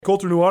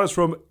Colter Nuanez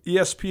from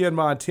ESPN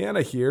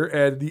Montana here,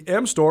 and the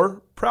M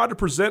Store, proud to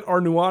present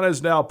our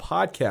Nuanez Now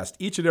podcast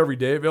each and every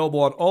day, available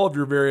on all of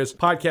your various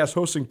podcast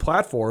hosting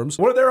platforms.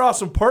 One of their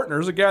awesome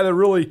partners, a guy that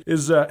really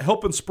is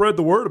helping spread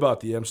the word about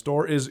the M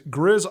Store, is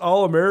Grizz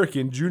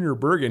All-American Junior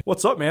Bergen.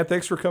 What's up, man?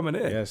 Thanks for coming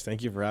in. Yes,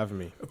 thank you for having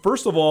me.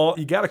 First of all,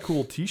 you got a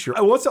cool t-shirt.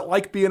 What's it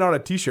like being on a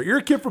t-shirt? You're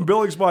a kid from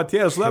Billings,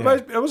 Montana, so that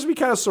must be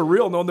kind of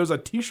surreal knowing there's a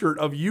t-shirt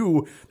of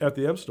you at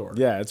the M Store.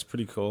 Yeah, it's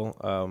pretty cool.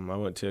 I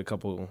went to a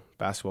couple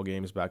basketball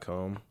games back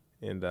home,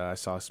 and I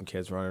saw some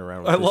kids running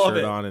around with their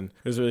shirt on, and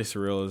it was really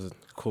surreal. It was a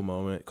cool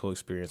moment, cool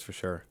experience for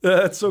sure.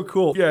 That's so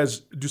cool. You guys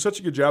do such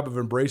a good job of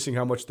embracing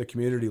how much the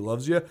community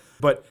loves you.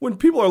 But when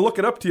people are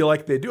looking up to you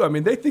like they do,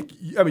 they think,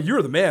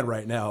 you're the man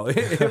right now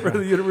for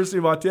the University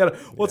of Montana.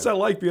 What's that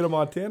like being a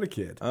Montana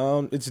kid?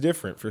 It's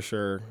different for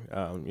sure.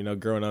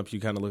 Growing up, you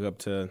kind of look up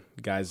to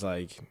guys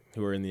like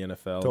who are in the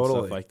NFL and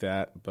stuff like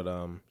that. But,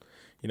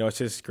 it's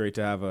just great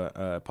to have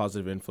a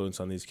positive influence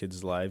on these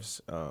kids' lives.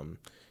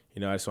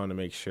 I just want to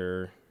make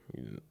sure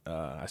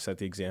I set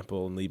the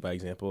example and lead by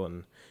example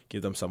and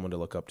give them someone to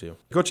look up to.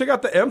 Go check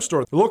out the M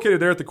Store. They're located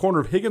there at the corner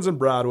of Higgins and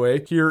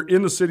Broadway here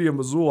in the city of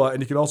Missoula,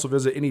 and you can also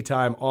visit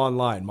anytime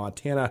online,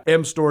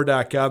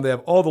 montanamstore.com. They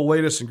have all the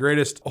latest and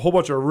greatest, a whole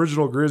bunch of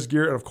original Grizz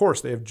gear, and of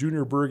course, they have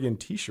Junior Bergen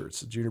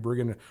t-shirts. Junior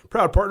Bergen,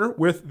 proud partner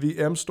with the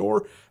M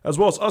Store, as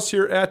well as us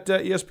here at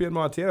ESPN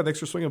Montana. Thanks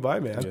for swinging by,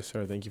 man. Yes,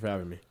 sir. Thank you for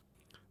having me.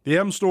 The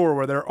M Store,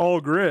 where they're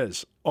all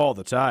Grizz all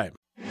the time.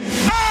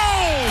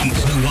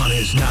 It's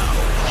Nuanez Now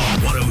on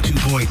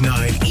 102.9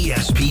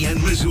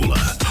 ESPN Missoula.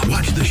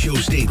 Watch the show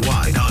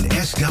statewide on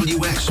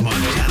SWX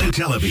Montana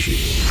Television.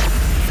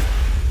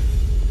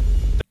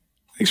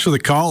 Thanks for the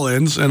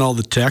call-ins and all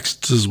the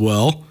texts as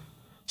well.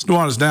 It's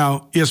Nuanez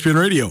Now, ESPN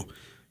Radio.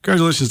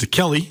 Congratulations to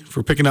Kelly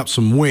for picking up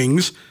some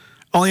wings.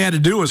 All he had to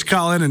do was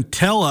call in and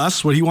tell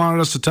us what he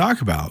wanted us to talk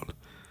about.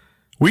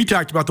 We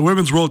talked about the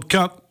Women's World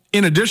Cup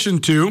in addition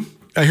to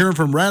hearing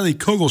from Riley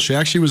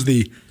Kogelshak. She was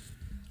the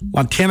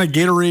Montana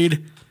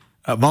Gatorade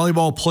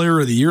Volleyball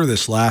Player of the Year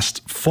this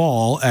last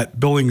fall at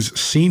Billings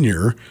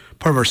Senior,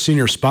 part of our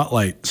Senior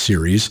Spotlight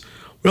series.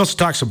 We also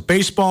talked some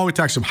baseball. We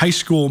talked some high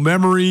school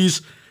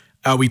memories.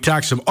 We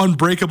talked some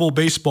unbreakable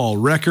baseball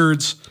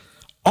records.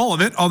 All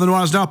of it on the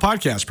Nuanez Now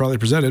podcast, proudly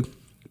presented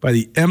by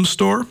the M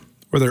Store,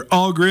 where they're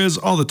all Grizz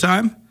all the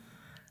time,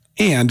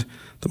 and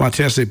the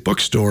Montana State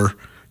Bookstore,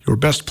 your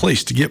best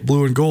place to get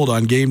blue and gold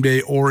on game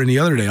day or any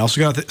other day.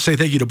 Also got to say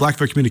thank you to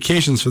Blackfoot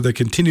Communications for the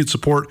continued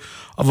support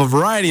of a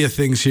variety of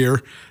things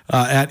here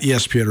at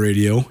ESPN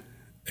Radio.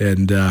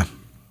 And if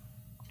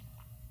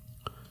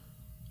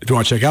you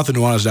want to check out the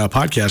Nuanez Now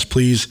podcast,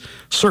 please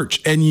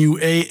search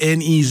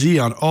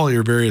Nuanez on all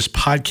your various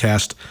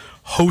podcast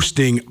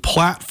hosting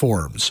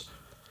platforms.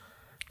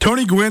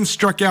 Tony Gwynn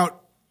struck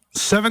out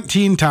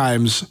 17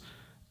 times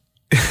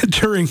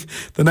during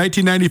the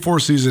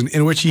 1994 season,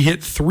 in which he hit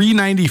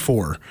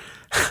 .394.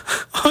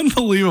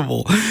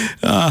 Unbelievable.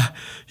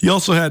 He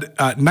also had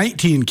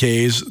 19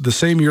 Ks the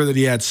same year that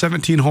he had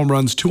 17 home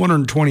runs,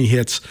 220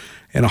 hits,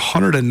 and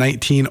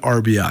 119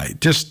 RBI.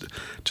 Just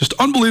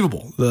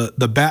unbelievable.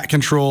 The bat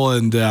control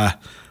and the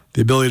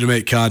ability to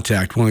make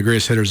contact. One of the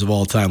greatest hitters of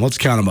all time. Let's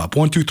count them up.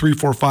 1, 2, 3,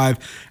 4, 5,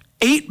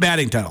 8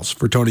 batting titles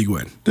for Tony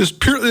Gwynn. It's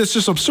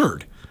just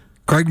absurd.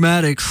 Greg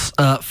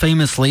Maddux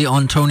famously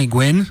on Tony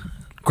Gwynn.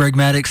 Greg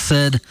Maddux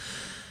said,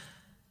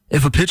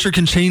 "If a pitcher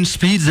can change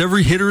speeds,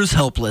 every hitter is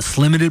helpless,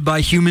 limited by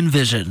human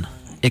vision,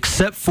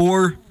 except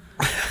for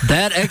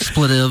that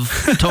expletive,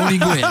 Tony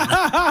Gwynn."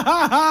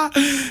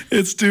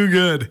 It's too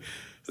good.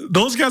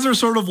 Those guys are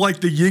sort of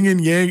like the yin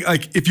and yang.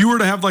 Like if you were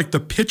to have like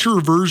the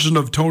pitcher version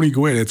of Tony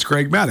Gwynn, it's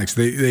Greg Maddux.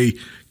 They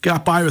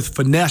got by with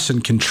finesse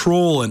and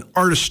control and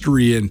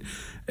artistry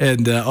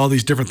and all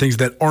these different things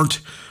that aren't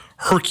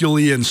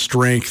Herculean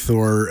strength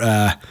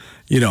or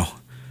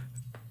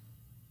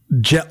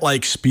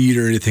jet-like speed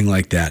or anything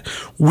like that.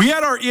 We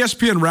had our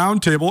ESPN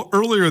roundtable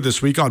earlier this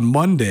week on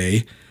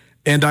Monday,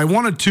 and I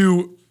wanted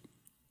to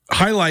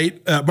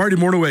highlight Marty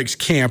Morneweg's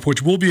camp,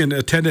 which we'll be in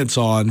attendance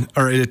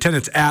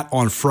at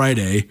on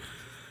Friday.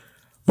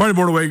 Marty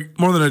Morneweg,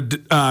 more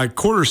than a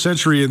quarter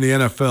century in the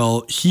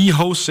NFL, he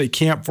hosts a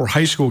camp for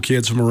high school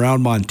kids from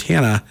around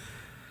Montana,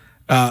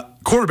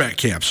 quarterback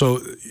camp.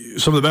 So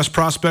some of the best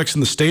prospects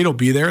in the state will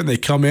be there, and they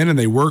come in and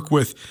they work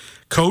with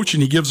coach,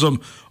 and he gives them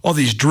all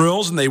these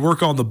drills, and they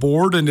work on the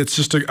board, and it's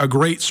just a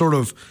great sort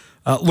of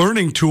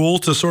learning tool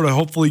to sort of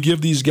hopefully give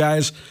these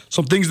guys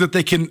some things that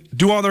they can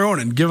do on their own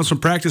and give them some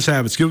practice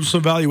habits, give them some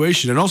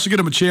evaluation, and also get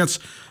them a chance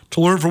to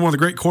learn from one of the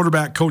great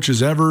quarterback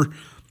coaches ever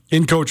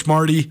in Coach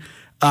Marty,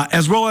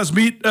 as well as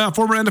meet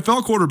former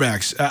NFL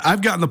quarterbacks.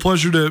 I've gotten the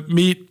pleasure to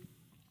meet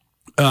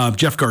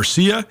Jeff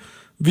Garcia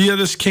via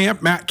this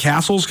camp. Matt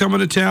Castle's coming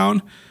to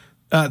town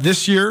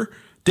this year.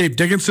 Dave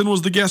Dickinson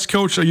was the guest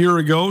coach a year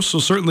ago, so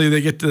certainly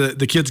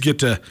the kids get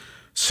to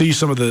see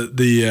some of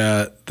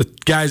the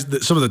guys,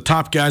 some of the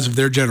top guys of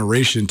their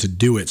generation to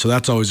do it. So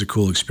that's always a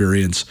cool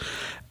experience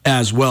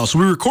as well. So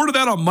we recorded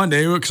that on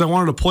Monday because I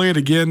wanted to play it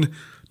again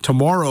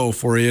tomorrow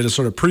for you to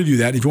sort of preview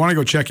that. If you want to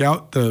go check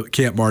out the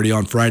Camp Marty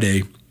on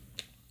Friday,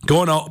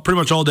 going pretty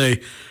much all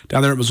day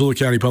down there at Missoula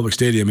County Public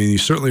Stadium. I mean, you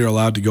certainly are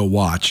allowed to go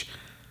watch.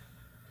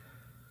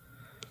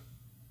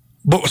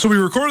 But so we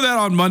recorded that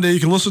on Monday.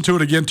 You can listen to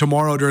it again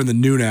tomorrow during the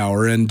noon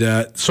hour. And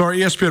so our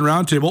ESPN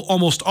Roundtable,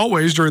 almost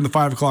always during the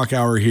 5 o'clock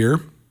hour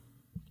here,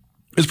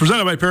 is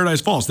presented by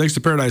Paradise Falls. Thanks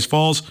to Paradise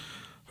Falls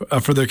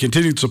for their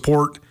continued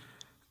support.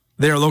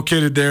 They are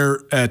located there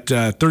at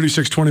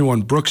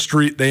 3621 Brook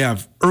Street. They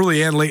have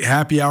early and late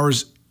happy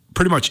hours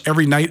pretty much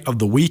every night of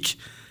the week.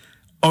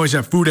 Always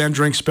have food and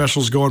drink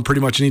specials going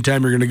pretty much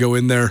anytime you're going to go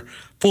in there.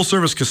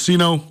 Full-service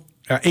casino,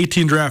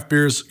 18 draft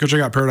beers. Go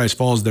check out Paradise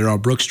Falls there on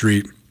Brook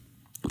Street.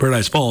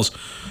 Paradise Falls,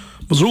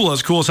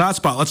 Missoula's coolest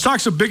hotspot. Let's talk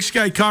some Big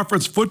Sky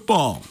Conference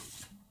football.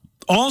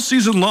 All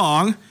season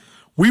long,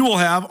 we will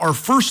have our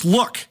first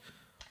look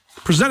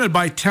presented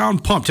by Town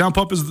Pump. Town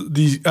Pump is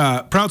the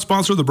proud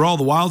sponsor of the Brawl of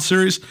the Wild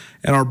series,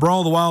 and our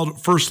Brawl of the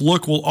Wild first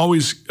look will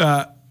always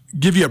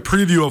give you a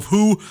preview of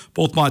who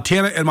both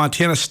Montana and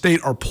Montana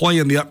State are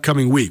playing the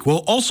upcoming week.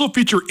 We'll also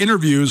feature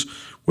interviews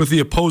with the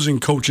opposing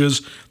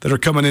coaches that are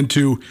coming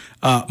into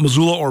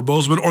Missoula or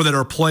Bozeman, or that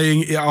are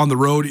playing on the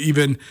road,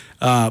 even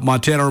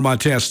Montana or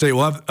Montana State.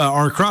 We'll have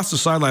our Across the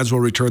Sidelines will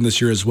return this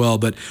year as well,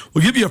 but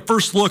we'll give you a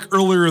first look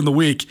earlier in the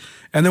week,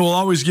 and then we'll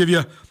always give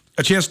you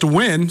a chance to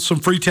win some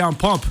free Town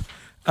Pump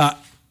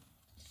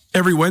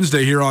every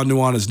Wednesday here on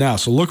Nuanez Now.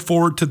 So look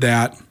forward to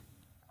that.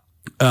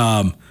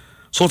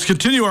 So let's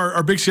continue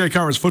our Big Sky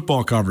Conference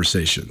football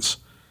conversations.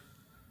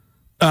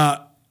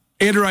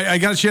 Andrew, I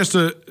got a chance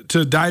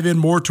to dive in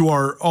more to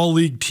our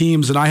all-league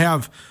teams, and I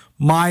have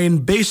mine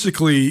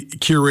basically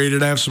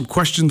curated. I have some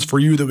questions for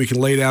you that we can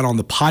lay down on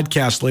the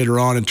podcast later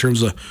on in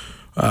terms of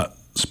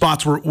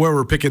spots where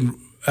we're picking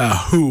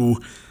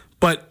who.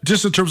 But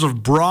just in terms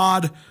of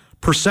broad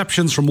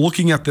perceptions from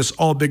looking at this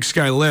all-Big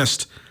Sky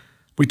list,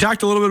 we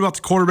talked a little bit about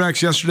the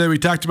quarterbacks yesterday. We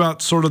talked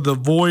about sort of the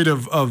void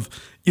of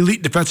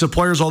elite defensive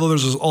players, although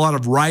there's a lot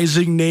of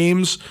rising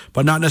names,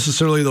 but not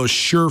necessarily those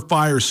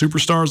surefire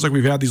superstars like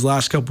we've had these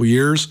last couple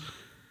years.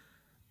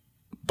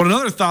 But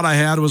another thought I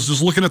had was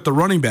just looking at the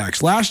running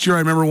backs. Last year, I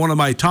remember one of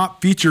my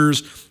top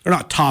features, or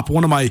not top,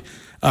 one of my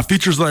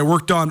features that I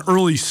worked on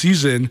early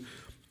season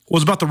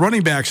was about the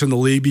running backs in the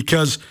league,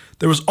 because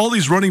there was all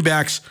these running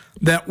backs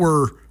that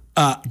were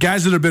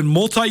guys that have been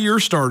multi-year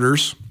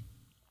starters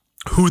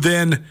who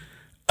then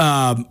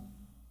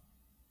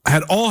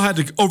had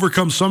to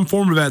overcome some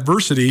form of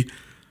adversity.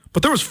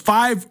 But there was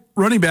 5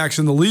 running backs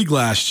in the league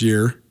last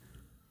year,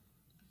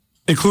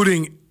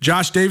 including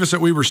Josh Davis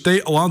at Weber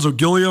State, Alonzo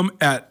Gilliam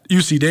at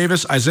UC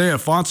Davis, Isaiah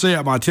Fonse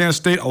at Montana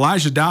State,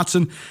 Elijah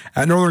Dotson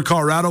at Northern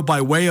Colorado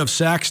by way of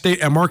Sac State,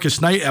 and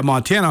Marcus Knight at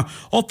Montana.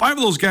 All 5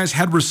 of those guys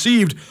had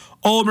received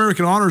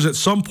All-American honors at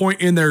some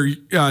point in their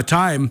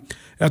time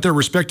at their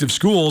respective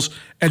schools.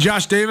 And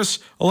Josh Davis,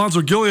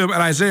 Alonzo Gilliam,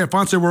 and Isaiah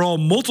Fonse were all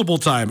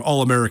multiple-time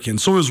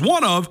All-Americans. So it was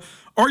one of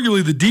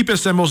arguably the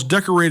deepest and most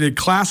decorated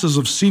classes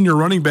of senior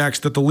running backs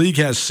that the league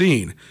has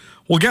seen.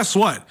 Well, guess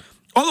what?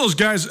 All those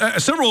guys,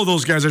 several of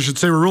those guys, I should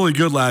say, were really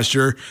good last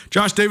year.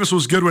 Josh Davis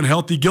was good when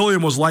healthy.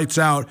 Gilliam was lights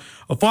out.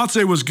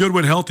 Afonso was good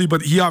when healthy,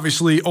 but he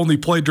obviously only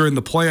played during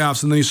the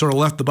playoffs, and then he sort of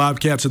left the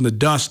Bobcats in the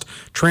dust,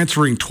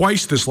 transferring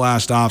twice this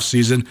last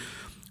offseason.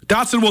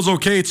 Dotson was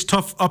okay. It's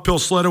tough uphill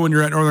sledding when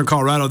you're at Northern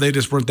Colorado. They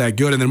just weren't that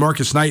good. And then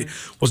Marcus Knight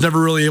was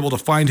never really able to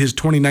find his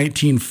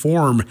 2019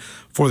 form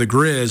for the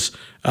Grizz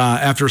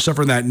after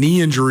suffering that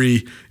knee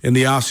injury in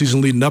the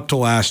offseason leading up to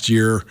last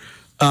year.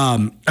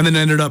 And then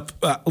ended up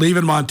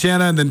leaving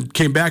Montana and then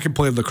came back and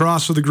played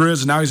lacrosse for the Grizz,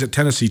 and now he's at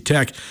Tennessee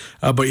Tech.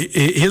 But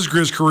his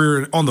Grizz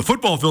career, on the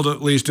football field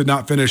at least, did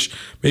not finish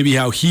maybe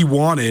how he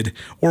wanted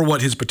or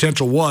what his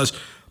potential was.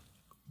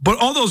 But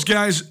all those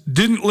guys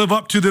didn't live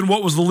up to then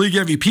what was the league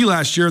MVP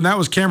last year, and that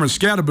was Cameron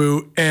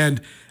Scadaboo.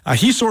 And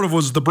he sort of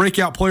was the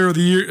breakout player of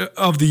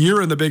the year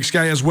in the Big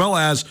Sky, as well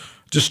as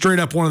just straight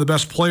up one of the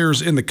best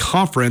players in the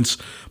conference.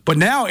 But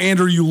now,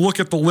 Andrew, you look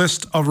at the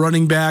list of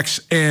running backs,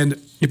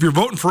 and if you're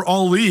voting for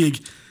all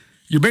league,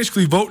 you're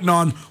basically voting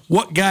on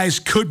what guys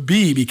could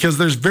be, because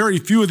there's very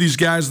few of these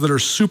guys that are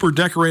super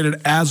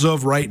decorated as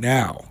of right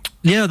now.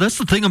 Yeah, that's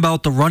the thing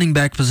about the running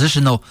back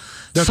position, though.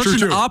 That's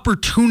such an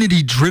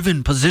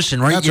opportunity-driven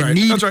position, right?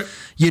 That's right.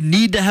 You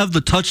need to have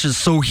the touches.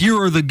 So here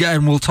are the guys,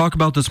 and we'll talk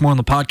about this more on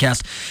the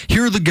podcast.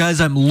 Here are the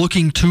guys I'm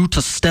looking to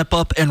step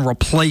up and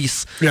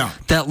replace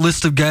that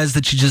list of guys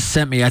that you just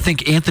sent me. I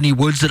think Anthony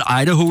Woods at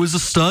Idaho is a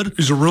stud.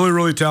 He's a really,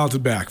 really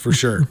talented back, for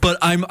sure. But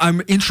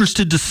I'm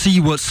interested to see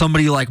what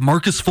somebody like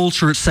Marcus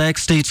Fulcher at Sac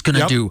State's going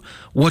to do,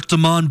 what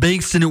Damon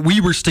Bankston at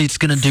Weber State's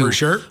going to do. For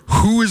sure.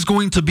 Who is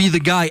going to be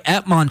the guy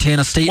at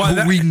Montana State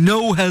who we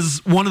know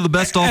has one of the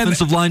best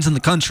offensive lines in the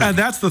country. And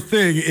that's the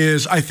thing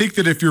is, I think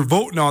that if you're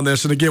voting on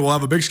this, and again, we'll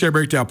have a Big Sky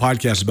Breakdown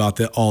podcast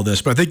about all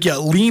this, but I think you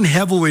lean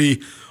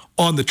heavily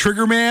on the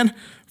trigger man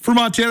for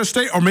Montana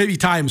State, or maybe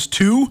times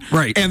 2,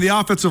 right? And the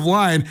offensive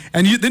line,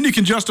 and then you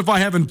can justify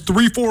having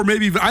 3, 4,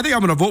 maybe even, I think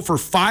I'm going to vote for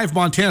 5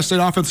 Montana State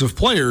offensive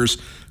players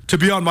to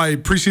be on my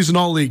preseason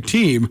all-league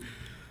team.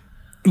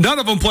 none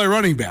of them play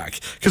running back,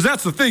 because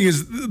that's the thing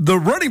is the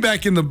running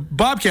back in the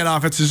Bobcat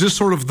offense is just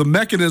sort of the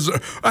mechanism.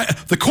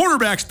 The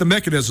quarterback's the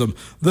mechanism.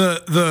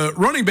 The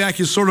running back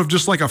is sort of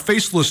just like a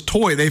faceless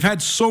toy. They've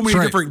had so many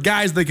different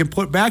guys they can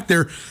put back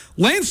there.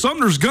 Lane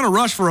Sumner's going to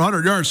rush for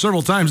 100 yards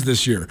several times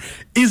this year.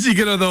 Is he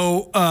going to,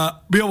 though,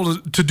 be able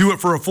to do it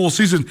for a full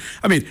season?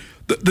 I mean,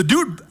 the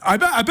dude, I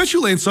bet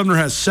you Lane Sumner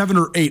has 7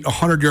 or 8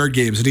 100-yard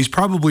games, and he's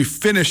probably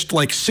finished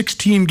like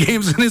 16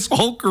 games in his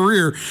whole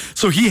career.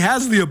 So he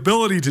has the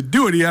ability to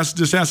do it. He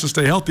just has to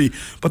stay healthy.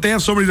 But they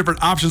have so many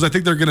different options. I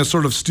think they're going to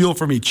sort of steal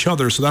from each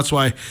other. So that's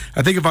why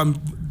I think if I'm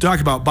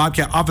talking about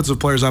Bobcat offensive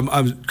players,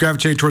 I'm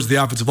gravitating towards the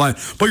offensive line.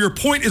 But your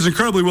point is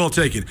incredibly well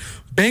taken.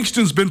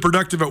 Bankston's been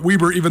productive at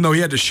Weber, even though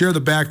he had to share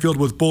the backfield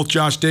with both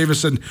Josh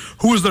Davis and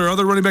who was their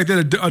other running back? They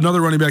had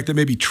another running back that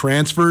maybe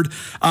transferred.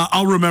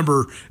 I'll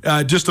remember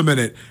just a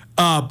minute.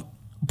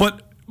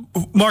 But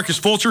Marcus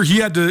Fulcher,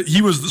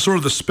 he was sort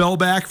of the spell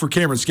back for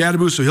Cameron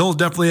Scadaboo, so he'll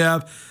definitely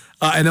have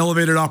an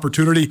elevated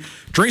opportunity.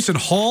 Drayson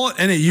Hall,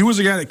 NAU, was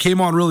a guy that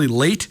came on really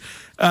late.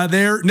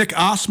 There. Nick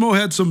Osmo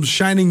had some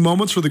shining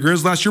moments for the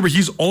Grizz last year, but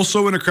he's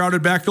also in a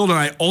crowded backfield. And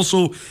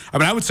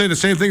I would say the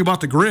same thing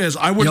about the Grizz.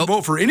 I wouldn't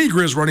vote for any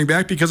Grizz running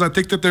back because I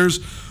think that there's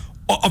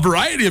a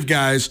variety of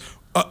guys.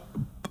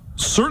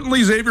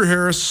 Certainly Xavier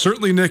Harris,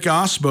 certainly Nick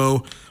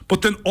Osmo,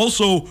 but then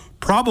also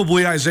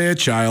probably Isaiah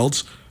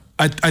Childs.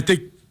 I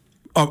think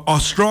a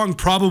strong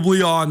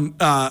probably on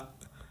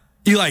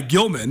Eli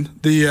Gilman,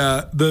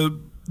 the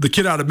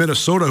kid out of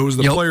Minnesota who was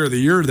the player of the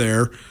year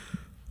there.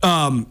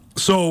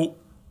 So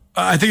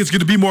I think it's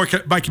going to be more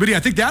by committee. I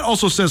think that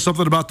also says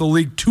something about the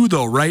league too,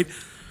 though, right?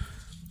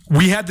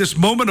 We had this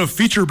moment of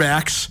feature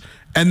backs,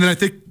 and then I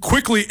think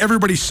quickly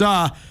everybody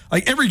saw,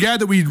 like every guy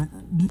that we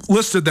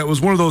listed that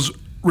was one of those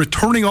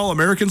returning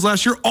All-Americans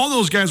last year, all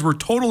those guys were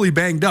totally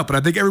banged up. And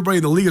I think everybody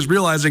in the league is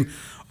realizing,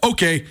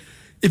 okay,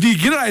 if you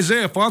get an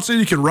Isaiah Fonse and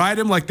you can ride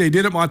him like they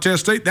did at Montana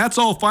State, that's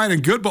all fine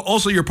and good, but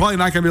also you're probably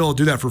not going to be able to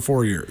do that for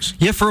 4 years.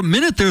 Yeah, for a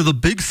minute there, the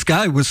Big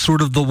Sky was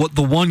sort of the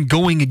one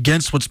going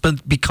against what's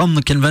become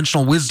the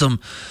conventional wisdom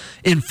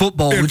in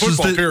football. In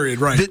football, period,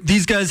 right.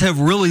 These guys have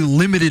really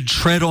limited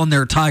tread on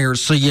their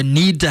tires, so you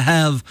need to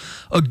have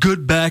a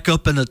good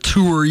backup and a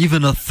 2 or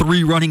even a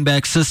 3 running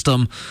back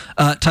system.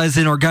 Ties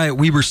in our guy at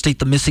Weber State,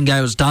 the missing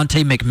guy was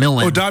Dante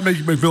McMillan. Oh, Dante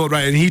McMillan,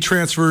 right, and he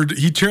transferred to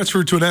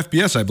an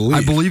FBS, I believe.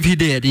 I believe he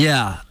did,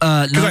 yeah.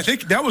 Because I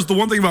think that was the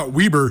one thing about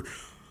Weber.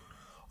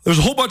 There's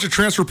a whole bunch of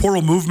transfer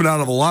portal movement out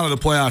of a lot of the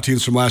playoff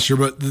teams from last year,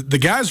 but the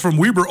guys from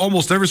Weber,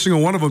 almost every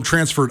single one of them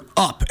transferred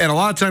up. And a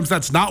lot of times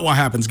that's not what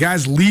happens.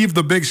 Guys leave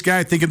the Big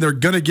Sky thinking they're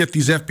going to get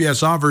these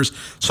FBS offers.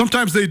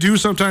 Sometimes they do,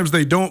 sometimes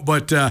they don't,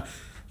 but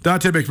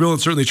Dante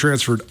McMillan certainly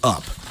transferred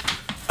up.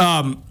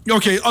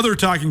 Okay, other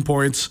talking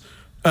points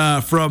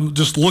from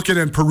just looking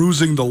and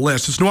perusing the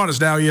list. It's Nuanez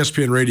Now,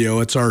 ESPN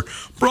Radio. It's our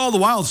Brawl the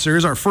Wild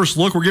series, our first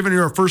look. We're giving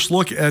you our first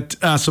look at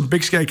some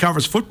Big Sky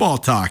Conference football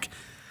talk.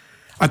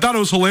 I thought it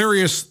was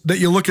hilarious that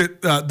you look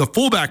at the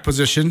fullback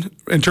position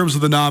in terms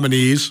of the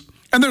nominees.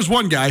 And there's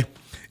one guy.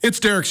 It's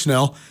Derek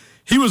Snell.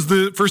 He was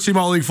the first-team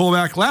All-League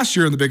fullback last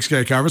year in the Big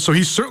Sky Conference, so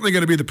he's certainly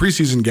going to be the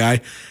preseason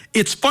guy.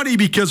 It's funny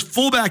because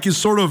fullback is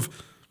sort of,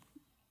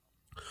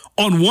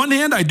 on one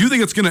hand, I do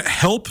think it's going to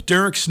help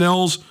Derek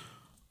Snell's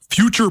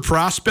future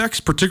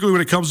prospects, particularly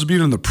when it comes to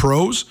being in the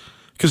pros,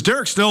 because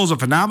Derek Snell is a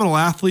phenomenal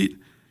athlete.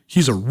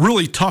 He's a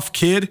really tough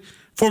kid,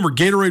 former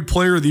Gatorade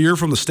Player of the Year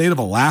from the state of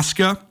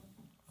Alaska.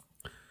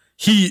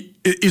 He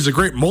is a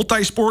great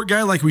multi-sport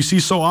guy like we see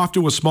so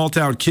often with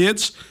small-town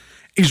kids.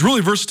 He's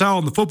really versatile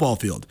on the football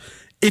field.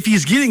 If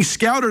he's getting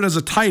scouted as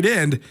a tight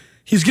end,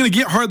 he's going to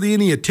get hardly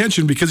any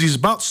attention because he's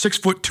about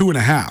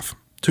 6'2.5".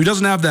 So he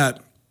doesn't have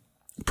that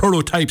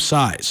prototype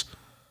size.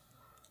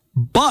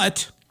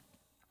 But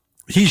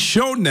he's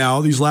shown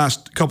now these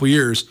last couple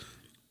years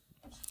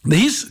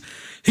that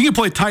he can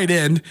play tight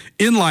end,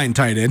 inline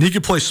tight end. He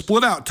can play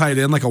split out tight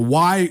end like a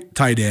Y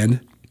tight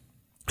end.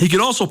 He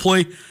can also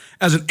play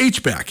as an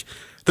H-back.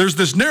 There's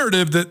this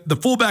narrative that the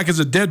fullback is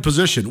a dead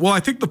position. Well, I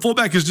think the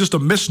fullback is just a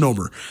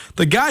misnomer.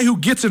 The guy who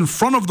gets in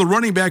front of the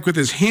running back with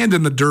his hand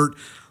in the dirt,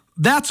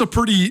 that's a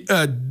pretty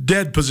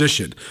dead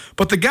position.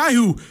 But the guy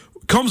who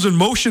comes in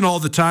motion all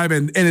the time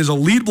and is a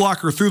lead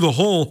blocker through the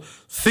hole,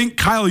 think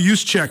Kyle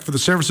Juszczyk for the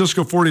San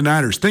Francisco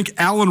 49ers. Think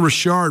Alan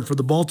Richard for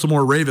the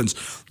Baltimore Ravens.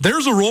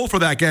 There's a role for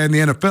that guy in the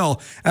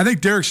NFL. I think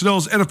Derek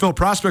Snell's NFL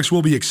prospects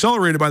will be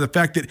accelerated by the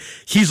fact that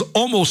he's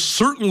almost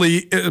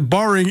certainly,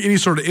 barring any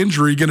sort of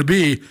injury, going to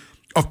be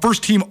a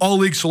first-team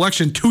All-League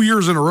selection 2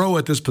 years in a row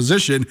at this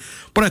position.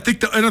 But I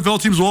think the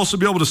NFL teams will also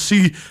be able to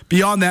see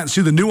beyond that and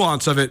see the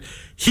nuance of it.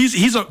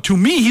 To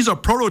me, he's a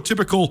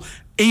prototypical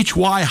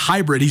HY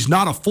hybrid. He's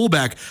not a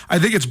fullback. I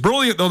think it's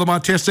brilliant, though, that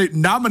Montana State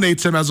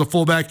nominates him as a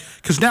fullback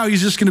because now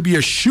he's just going to be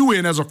a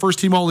shoo-in as a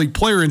first-team All-League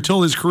player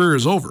until his career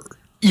is over.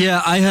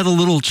 Yeah, I had a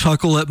little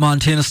chuckle at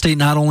Montana State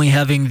not only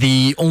having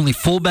the only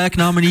fullback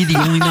nominee, the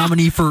only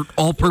nominee for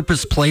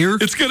all-purpose player.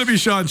 It's going to be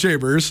Sean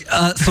Chambers.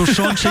 So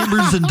Sean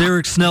Chambers and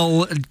Derek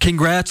Snell,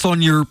 congrats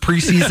on your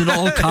preseason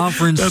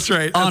all-conference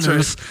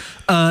honors.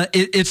 Right.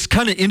 It's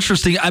kind of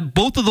interesting.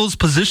 Both of those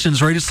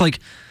positions, right, it's like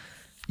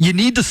you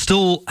need to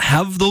still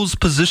have those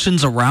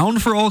positions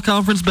around for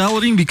all-conference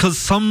balloting because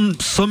some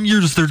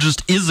years there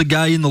just is a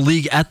guy in the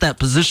league at that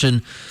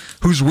position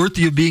who's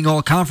worthy of being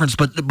all-conference,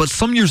 but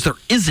some years there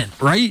isn't,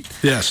 right?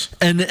 Yes.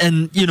 And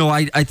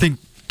I think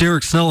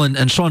Derek Snell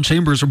and Sean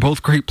Chambers are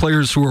both great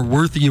players who are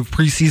worthy of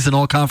preseason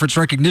all-conference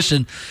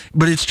recognition,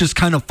 but it's just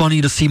kind of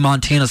funny to see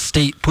Montana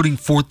State putting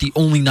forth the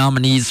only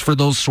nominees for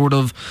those sort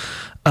of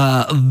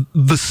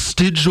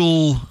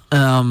vestigial,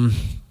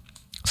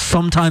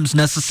 sometimes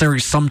necessary,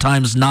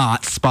 sometimes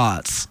not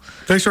spots.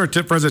 Thanks to our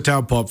friends at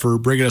Town Pump for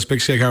bringing us Big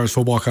Sky Conference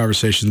football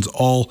conversations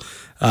all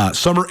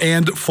summer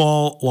and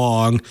fall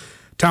long.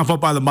 Town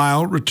Pump by the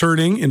Mile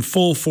returning in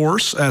full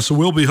force, so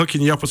we'll be hooking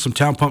you up with some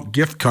Town Pump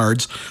gift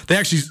cards. They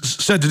actually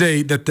said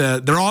today that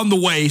they're on the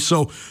way,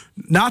 so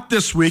not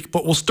this week,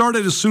 but we'll start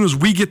it as soon as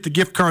we get the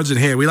gift cards in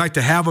hand. We like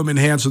to have them in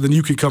hand so then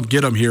you can come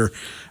get them here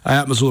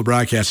at Missoula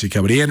Broadcasting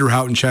Company. Andrew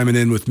Houghton chiming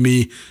in with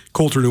me,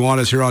 Colter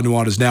Nuanez here on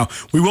Nuanez Now.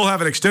 We will have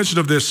an extension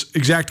of this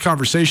exact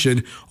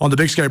conversation on the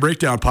Big Sky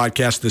Breakdown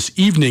podcast this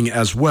evening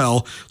as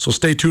well, so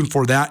stay tuned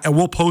for that, and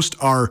we'll post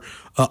our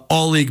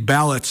all-league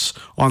ballots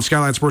on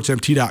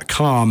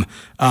SkylineSportsMT.com.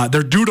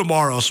 They're due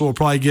tomorrow, so we'll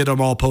probably get them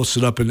all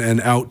posted up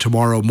and out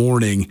tomorrow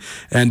morning.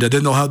 And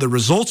then they'll have the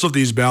results of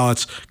these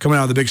ballots coming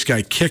out of the Big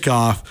Sky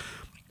kickoff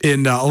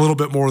in a little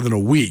bit more than a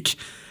week.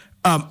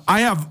 I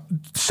have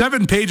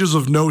 7 pages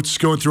of notes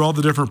going through all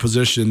the different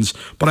positions,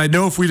 but I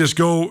know if we just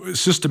go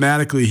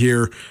systematically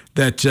here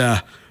that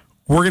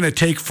we're going to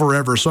take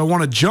forever. So I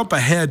want to jump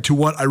ahead to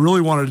what I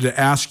really wanted to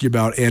ask you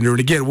about, Andrew. And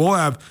again, we'll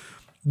have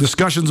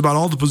discussions about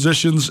all the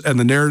positions and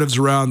the narratives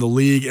around the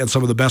league and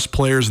some of the best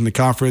players in the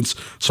conference,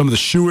 some of the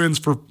shoo-ins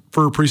for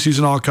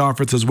preseason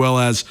all-conference, as well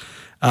as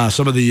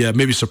some of the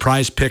maybe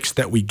surprise picks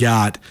that we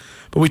got.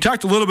 But we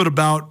talked a little bit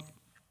about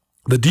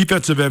the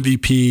defensive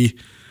MVP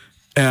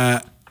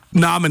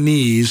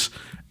nominees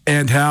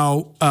and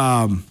how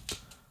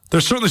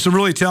there's certainly some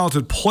really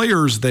talented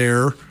players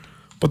there,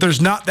 but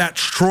there's not that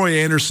Troy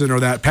Anderson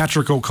or that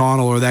Patrick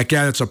O'Connell or that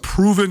guy that's a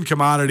proven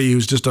commodity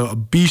who's just a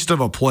beast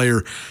of a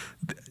player.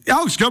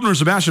 Alex Gubner and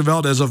Sebastian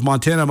Valdez of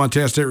Montana and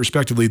Montana State,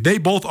 respectively, they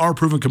both are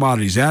proven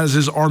commodities, as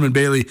is Armin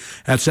Bailey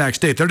at Sac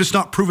State. They're just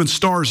not proven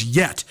stars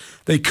yet.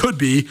 They could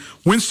be.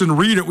 Winston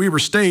Reed at Weber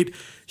State,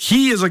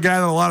 he is a guy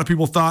that a lot of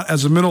people thought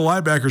as a middle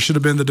linebacker should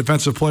have been the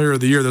defensive player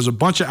of the year. There's a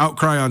bunch of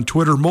outcry on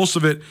Twitter, most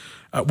of it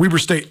Weber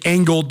State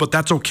angled, but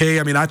that's okay.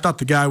 I mean, I thought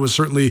the guy was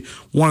certainly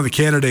one of the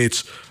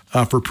candidates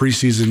for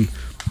preseason,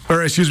 for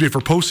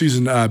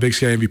postseason Big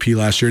Sky MVP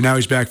last year. Now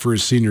he's back for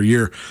his senior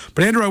year.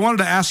 But Andrew, I wanted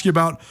to ask you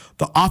about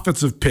the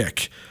offensive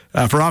pick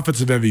for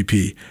offensive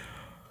MVP.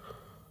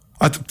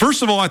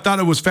 First of all, I thought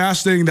it was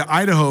fascinating that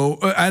Idaho,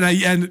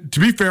 and to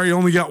be fair, he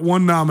only got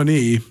one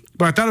nominee,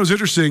 but I thought it was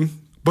interesting,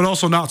 but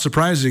also not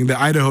surprising that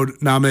Idaho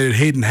nominated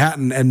Hayden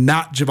Hatton and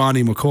not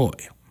Giovanni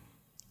McCoy.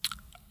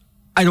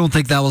 I don't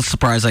think that was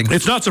surprising.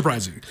 It's not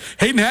surprising.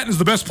 Hayden Hatton is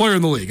the best player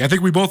in the league. I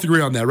think we both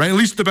agree on that, right? At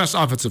least the best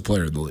offensive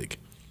player in the league.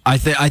 I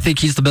think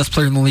he's the best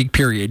player in the league,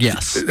 period,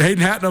 yes.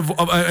 Hayden Hatton,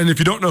 and if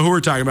you don't know who we're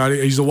talking about,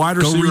 he's a wide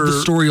receiver. Go read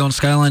the story on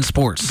Skyline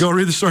Sports. Go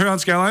read the story on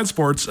Skyline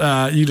Sports.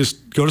 You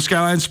just go to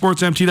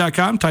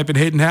SkylineSportsMT.com, type in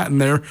Hayden Hatton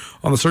there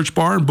on the search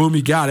bar, and boom,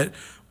 you got it.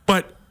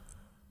 But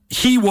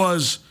he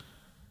was...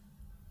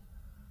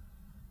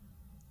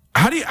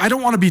 I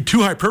don't want to be too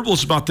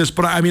hyperbolous about this,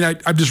 but I mean,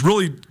 I'm just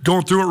really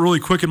going through it really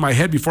quick in my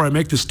head before I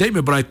make this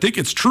statement, but I think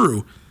it's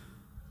true.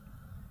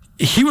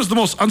 He was the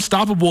most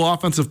unstoppable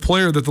offensive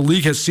player that the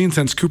league has seen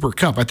since Cooper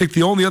Kupp. I think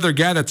the only other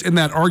guy that's in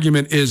that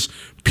argument is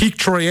peak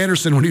Troy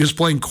Anderson when he was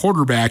playing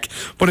quarterback.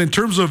 But in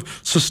terms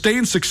of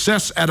sustained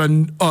success at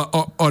an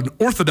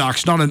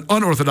orthodox, not an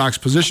unorthodox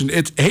position,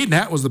 Hayden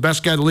Hatton was the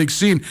best guy the league's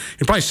seen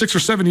in probably 6 or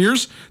 7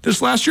 years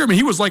this last year. I mean,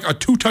 he was like a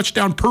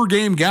 2-touchdown per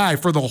game guy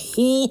for the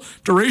whole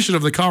duration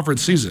of the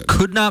conference season.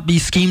 Could not be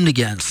schemed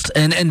against.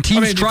 And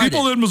teams tried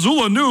people in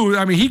Missoula knew.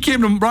 I mean, he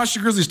came to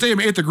Washington Grizzly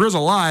Stadium, ate the Grizz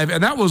alive,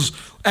 and that was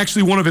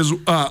actually one of his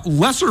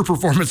lesser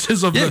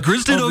performances of the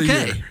Grizz did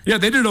okay. Year. Yeah,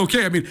 they did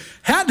okay. I mean,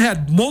 Hatton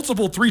had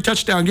multiple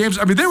 3-touchdown games.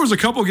 I mean, there was a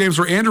couple of games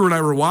where Andrew and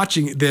I were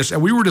watching this,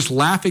 and we were just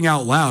laughing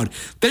out loud.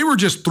 They were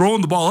just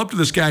throwing the ball up to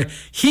this guy.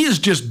 He is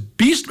just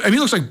beast. I mean, he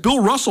looks like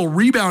Bill Russell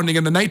rebounding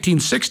in the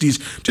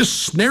 1960s,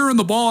 just snaring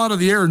the ball out of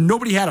the air, and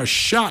nobody had a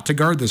shot to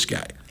guard this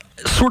guy.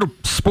 Sort of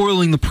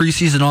spoiling the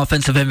preseason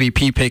offensive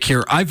MVP pick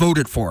here. I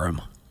voted for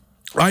him.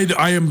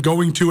 I am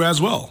going to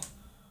as well.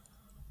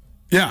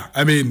 Yeah,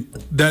 I mean,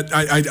 that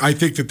I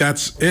think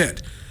that's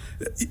it.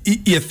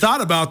 You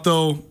thought about,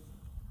 though,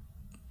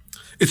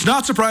 it's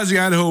not surprising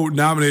Idaho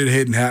nominated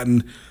Hayden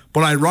Hatton,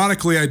 But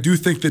ironically, I do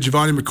think that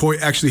Giovanni McCoy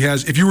actually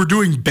has, if you were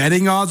doing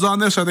betting odds on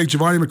this, I think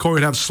Giovanni McCoy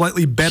would have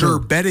slightly better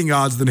betting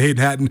odds than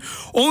Hayden Hatton,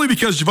 only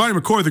because Giovanni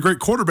McCoy, the great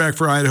quarterback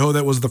for Idaho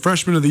that was the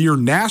freshman of the year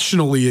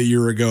nationally a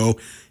year ago,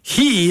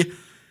 he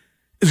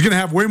is going to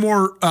have way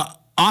more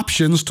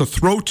options to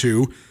throw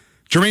to.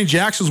 Jermaine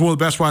Jackson's one of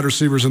the best wide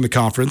receivers in the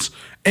conference.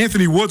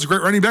 Anthony Wood's a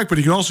great running back, but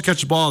he can also catch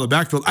the ball in the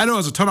backfield. Idaho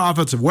has a ton of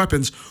offensive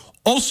weapons.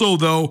 Also,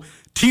 though,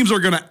 teams are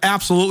going to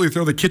absolutely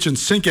throw the kitchen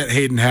sink at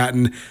Hayden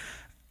Hatton.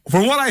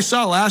 From what I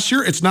saw last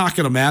year, it's not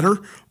going to matter,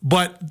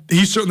 but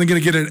he's certainly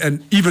going to get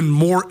an even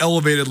more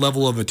elevated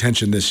level of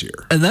attention this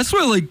year. And that's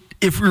why, like,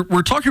 if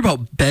we're talking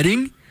about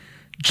betting,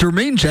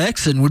 Jermaine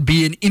Jackson would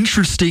be an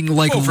interesting,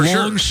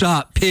 long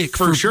shot pick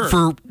for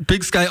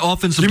Big Sky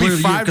Offensive Player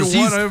of the Year. Give me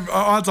 5-1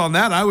 odds on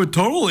that. I would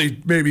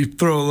totally maybe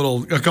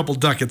throw a couple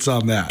ducats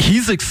on that.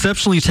 He's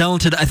exceptionally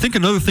talented. I think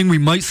another thing we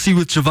might see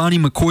with Giovanni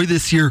McCoy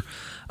this year,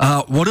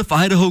 what if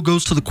Idaho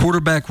goes to the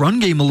quarterback run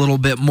game a little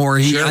bit more?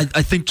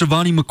 I think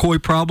Giovanni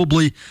McCoy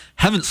probably,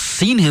 haven't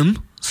seen him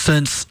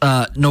since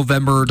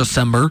November or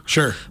December.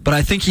 Sure. But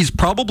I think he's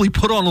probably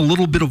put on a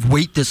little bit of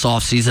weight this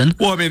offseason.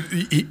 Well, I mean,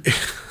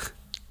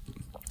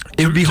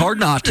 it would be hard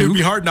not to. It would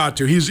be hard not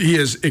to. He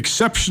is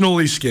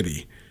exceptionally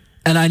skinny.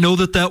 And I know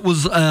that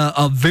was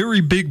a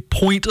very big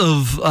point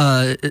of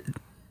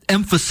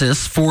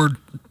emphasis for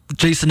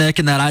Jason Eck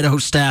and that Idaho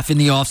staff in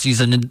the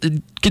offseason,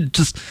 and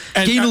just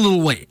gain a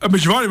little weight. I mean,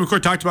 Giovanni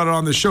McCoy talked about it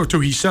on this show, too.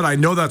 He said, I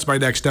know that's my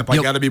next step. I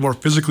got to be more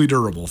physically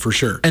durable, for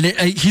sure. And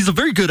he's a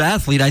very good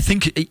athlete. I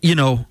think,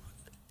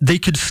 they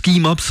could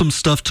scheme up some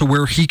stuff to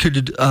where he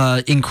could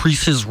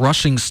increase his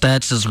rushing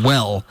stats as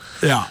well.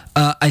 Yeah.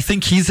 I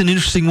think he's an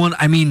interesting one.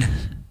 I mean...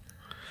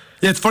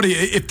 Yeah, it's funny.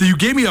 If you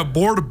gave me a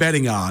board of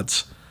betting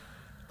odds,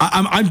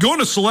 I'm going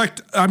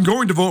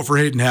to vote for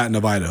Hayden Hatton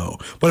of Idaho.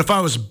 But if I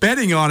was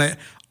betting on it,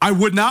 I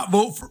would not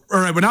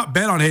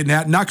bet on Hayden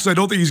Hatton, not because I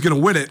don't think he's going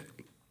to win it.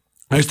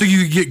 I just think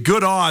you could get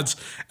good odds,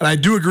 and I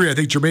do agree. I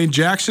think Jermaine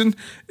Jackson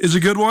is a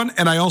good one,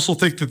 and I also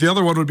think that the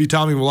other one would be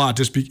Tommy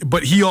Ballots,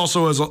 but he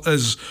also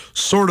is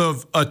sort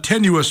of a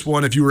tenuous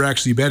one if you were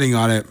actually betting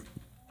on it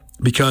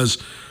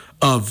because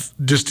of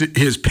just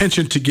his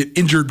penchant to get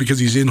injured because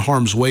he's in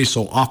harm's way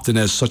so often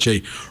as such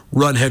a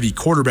run-heavy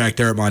quarterback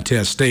there at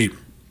Montana State.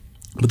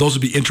 But those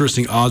would be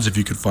interesting odds if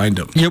you could find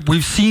them. Yep,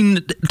 we've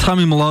seen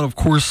Tommy Mellott, of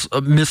course,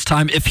 miss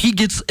time. If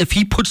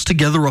he puts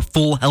together a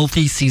full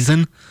healthy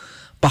season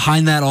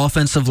behind that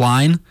offensive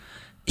line,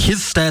 his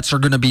stats are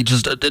going to be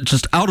just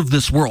out of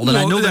this world. And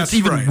I know that's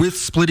even with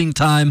splitting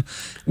time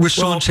with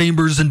Sean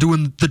Chambers and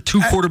doing the two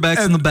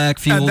quarterbacks in the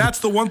backfield. And that's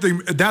the one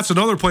thing. That's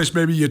another place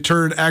maybe you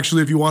turn,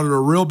 actually, if you wanted a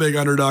real big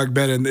underdog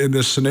bet in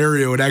this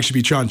scenario, it would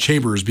actually be Sean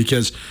Chambers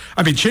because,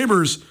 I mean,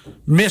 Chambers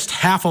missed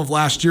half of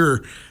last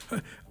year.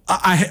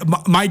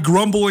 My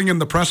grumbling in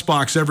the press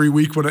box every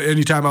week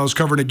anytime I was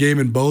covering a game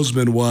in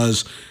Bozeman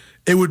was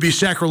it would be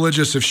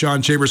sacrilegious if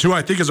Sean Chambers, who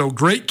I think is a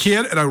great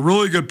kid and a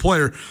really good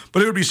player,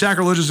 but it would be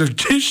sacrilegious if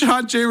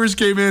Sean Chambers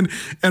came in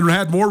and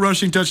had more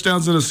rushing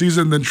touchdowns in a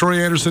season than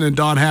Troy Anderson and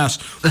Don Hass,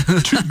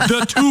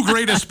 the two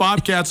greatest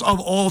Bobcats of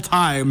all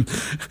time,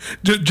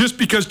 just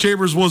because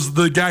Chambers was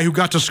the guy who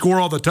got to score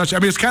all the touchdowns. I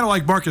mean, it's kind of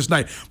like Marcus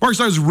Knight. Marcus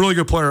Knight is a really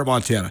good player at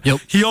Montana. Yep.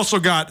 He also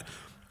got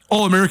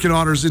All-American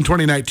honors in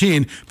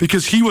 2019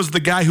 because he was the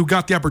guy who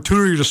got the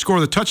opportunity to score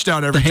the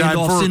touchdown every time.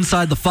 The handoffs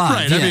inside the 5.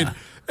 Right. Yeah. I mean,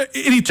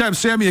 anytime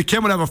Sammy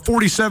Akem would have a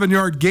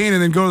 47-yard gain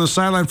and then go to the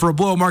sideline for a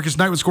blow, Marcus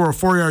Knight would score a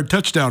 4-yard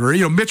touchdown.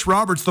 Or, Mitch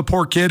Roberts, the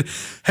poor kid,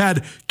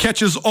 had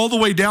catches all the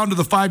way down to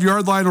the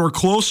 5-yard line or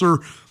closer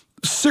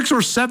 6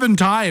 or 7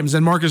 times,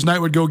 and Marcus Knight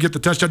would go get the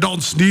touchdown.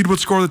 Dalton Sneed would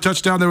score the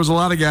touchdown. There was a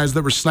lot of guys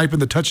that were sniping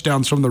the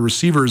touchdowns from the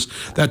receivers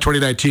that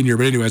 2019 year.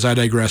 But anyways, I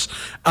digress.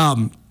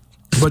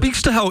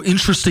 Speaks to how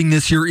interesting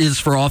this year is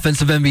for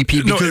offensive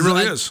MVP. No, it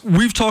really is.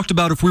 We've talked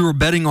about if we were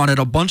betting on it,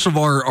 a bunch of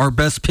our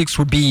best picks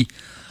would be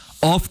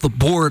off the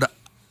board.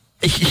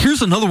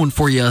 Here's another one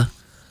for you.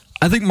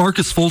 I think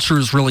Marcus Fulcher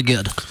is really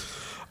good.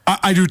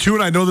 I do too,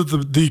 and I know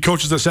that the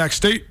coaches at Sac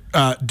State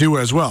do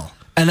as well.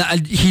 And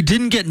he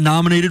didn't get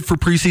nominated for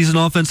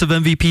preseason offensive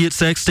MVP at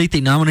Sac State.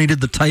 They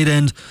nominated the tight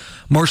end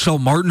Marshall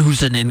Martin,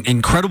 who's an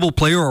incredible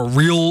player, a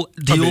real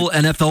deal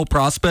NFL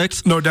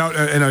prospect. No doubt,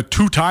 and a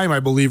 2-time, I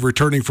believe,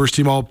 returning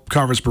first-team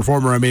all-conference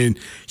performer. I mean,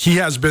 he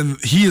is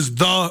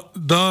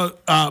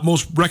the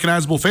most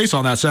recognizable face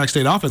on that Sac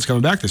State offense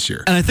coming back this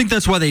year. And I think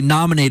that's why they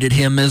nominated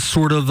him as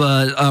sort of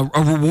a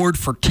reward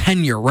for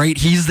tenure, right?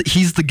 He's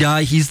the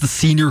guy, he's the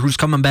senior who's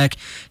coming back.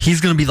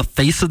 He's going to be the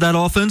face of that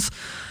offense.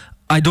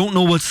 I don't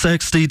know what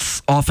Sac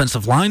State's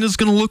offensive line is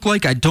going to look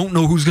like. I don't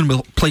know who's going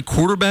to play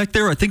quarterback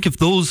there. I think if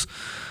those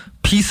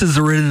pieces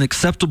are at an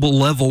acceptable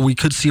level, we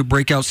could see a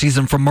breakout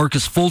season from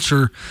Marcus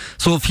Fulcher.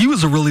 So if he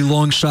was a really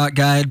long shot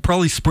guy, I'd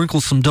probably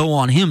sprinkle some dough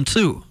on him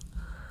too.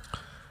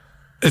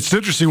 It's an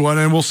interesting one,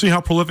 and we'll see how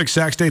prolific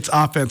Sac State's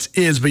offense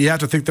is, but you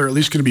have to think they're at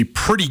least going to be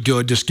pretty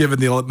good just given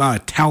the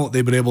amount of talent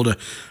they've been able to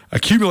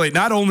accumulate,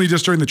 not only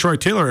just during the Troy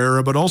Taylor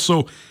era, but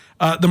also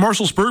the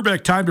Marshall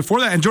Spurbeck time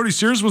before that, and Jody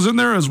Sears was in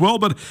there as well.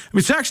 But I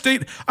mean, Sac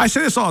State, I say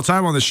this all the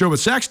time on the show, but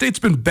Sac State's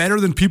been better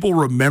than people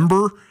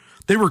remember.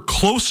 They were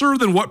closer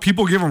than what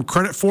people give them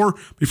credit for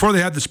before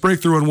they had this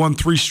breakthrough and won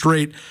 3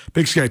 straight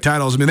Big Sky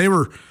titles. I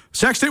mean,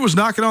 Sac State was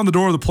knocking on the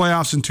door of the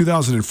playoffs in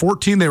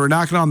 2014. They were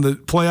knocking on the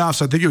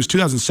playoffs, I think it was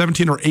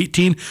 2017 or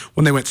 18,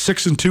 when they went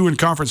 6-2 in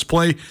conference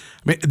play. I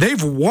mean,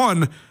 they've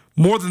won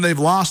more than they've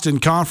lost in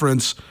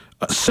conference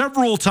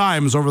several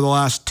times over the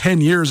last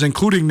 10 years,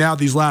 including now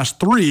these last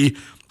 3,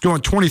 going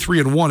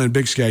 23-1 in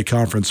Big Sky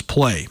conference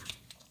play.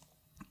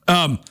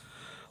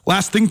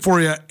 Last thing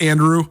for you,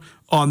 Andrew,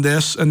 on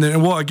this, and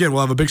then we'll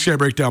have a Big Sky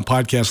Breakdown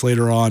podcast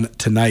later on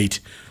tonight.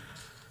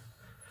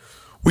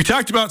 We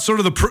talked about sort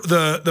of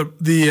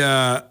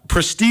the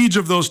prestige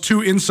of those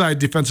 2 inside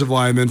defensive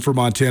linemen for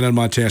Montana and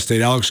Montana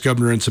State, Alex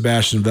Gubner and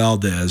Sebastian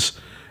Valdez.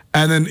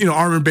 And then,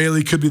 Armin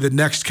Bailey could be the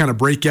next kind of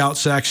breakout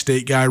Sac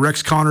State guy.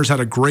 Rex Connors had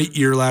a great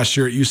year last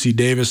year at UC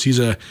Davis. He's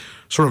a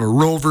sort of a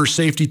rover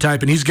safety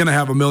type, and he's going to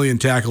have 1 million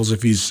tackles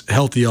if he's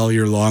healthy all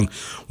year long.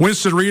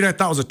 Winston Reed, I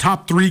thought, was a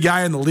top 3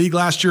 guy in the league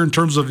last year in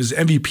terms of his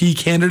MVP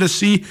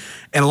candidacy,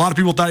 and a lot of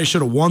people thought he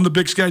should have won the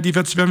Big Sky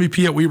Defensive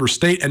MVP at Weber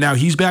State, and now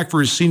he's back for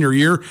his senior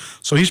year,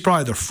 so he's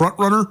probably the front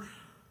runner.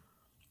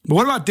 But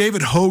what about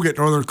David Hogue at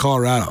Northern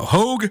Colorado?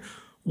 Hogue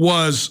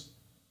was,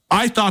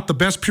 I thought, the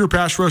best pure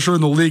pass rusher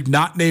in the league,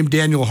 not named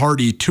Daniel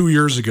Hardy, 2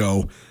 years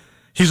ago.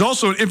 He's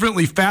also an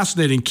infinitely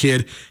fascinating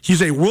kid.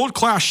 He's a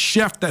world-class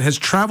chef that has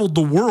traveled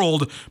the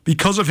world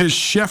because of his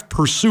chef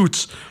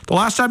pursuits. The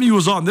last time he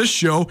was on this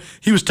show,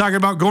 he was talking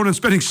about going and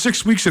spending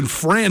 6 weeks in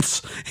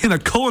France in a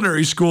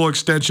culinary school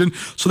extension,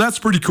 so that's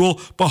pretty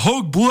cool. But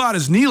Hogue blew out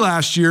his knee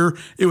last year.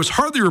 It was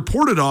hardly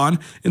reported on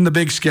in the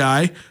Big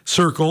Sky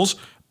circles.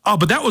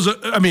 But that was,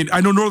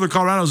 I know Northern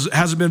Colorado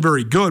hasn't been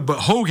very good, but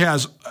Hogue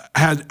has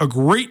had a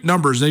great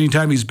numbers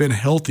anytime he's been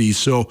healthy.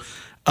 So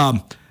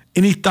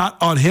any thought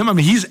on him? I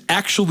mean, he's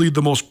actually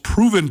the most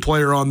proven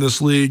player on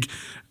this league,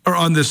 or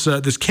on this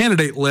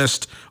candidate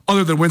list,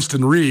 other than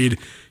Winston Reed.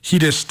 He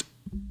just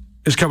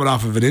is coming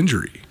off of an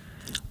injury.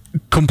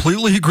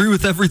 Completely agree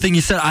with everything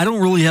you said. I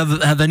don't really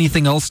have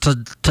anything else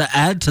to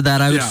add to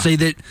that. I would say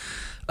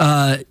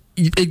that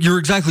you're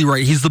exactly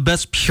right. He's the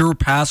best pure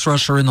pass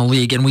rusher in the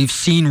league, and we've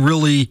seen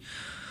really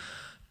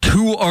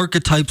 2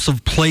 archetypes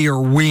of player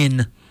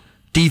win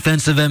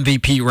defensive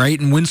MVP, right?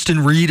 And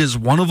Winston Reed is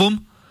one of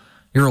them.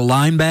 You're a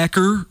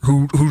linebacker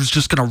who's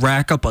just going to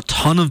rack up a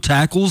ton of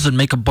tackles and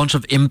make a bunch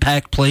of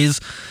impact plays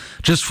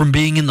just from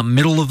being in the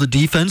middle of the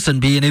defense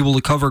and being able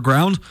to cover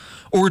ground,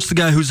 or it's the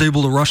guy who's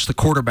able to rush the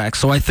quarterback.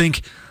 So I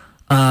think,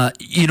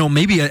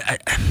 maybe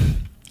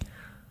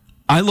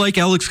I like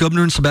Alex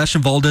Gubner and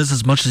Sebastian Valdez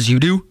as much as you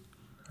do.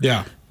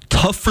 Yeah.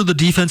 Tough for the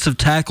defensive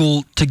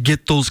tackle to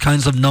get those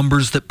kinds of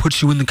numbers that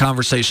put you in the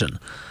conversation.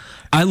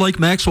 I like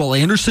Maxwell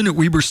Anderson at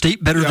Weber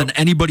State better than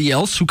anybody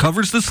else who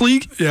covers this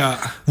league.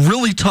 Yeah.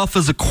 Really tough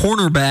as a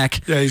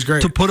cornerback he's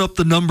great. to put up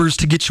the numbers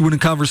to get you in a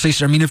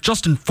conversation. I mean, if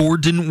Justin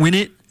Ford didn't win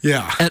it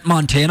at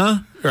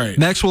Montana,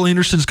 Maxwell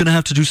Anderson's going to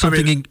have to do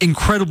something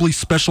incredibly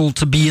special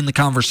to be in the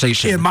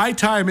conversation. In my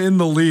time in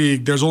the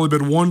league, there's only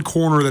been one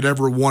corner that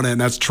ever won it,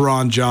 and that's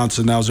Teron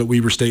Johnson. That was at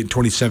Weber State in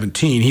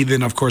 2017. He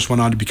then, of course, went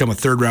on to become a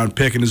third-round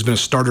pick and has been a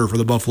starter for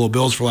the Buffalo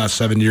Bills for the last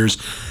 7 years.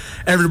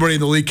 Everybody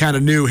in the league kind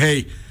of knew,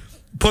 hey,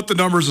 put the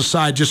numbers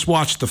aside, just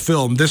watch the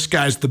film. This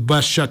guy's the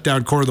best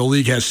shutdown corner the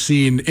league has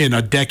seen in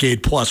a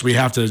decade plus. We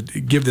have to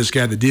give this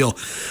guy the deal.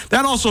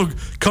 That also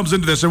comes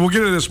into this, and we'll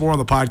get into this more on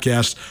the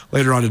podcast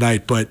later on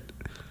tonight, but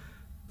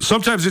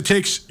sometimes it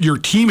takes your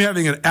team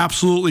having an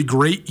absolutely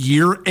great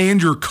year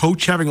and your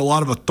coach having a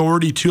lot of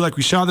authority too. Like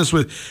we saw this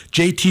with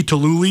JT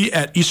Taluli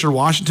at Eastern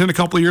Washington a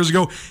couple of years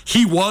ago.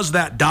 He was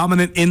that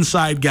dominant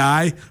inside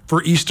guy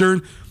for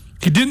Eastern.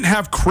 He didn't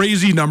have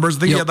crazy numbers.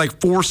 I think he had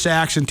like 4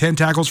 sacks and 10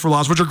 tackles for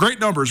loss, which are great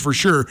numbers for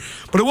sure.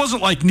 But it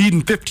wasn't like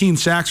needing 15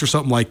 sacks or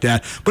something like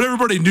that. But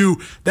everybody knew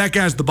that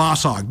guy's the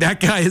boss hog. That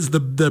guy is the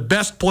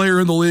best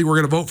player in the league. We're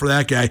going to vote for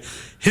that guy.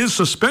 His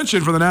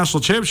suspension for the national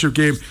championship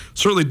game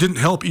certainly didn't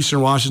help Eastern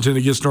Washington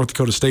against North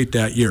Dakota State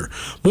that year.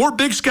 More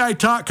Big Sky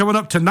talk coming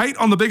up tonight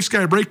on the Big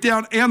Sky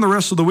Breakdown and the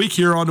rest of the week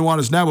here on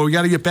Nuanez Now. But we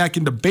got to get back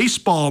into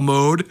baseball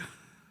mode.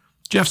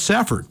 Geoff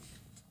Safford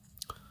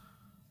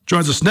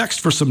joins us next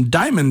for some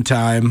Diamond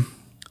Time.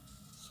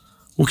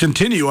 We'll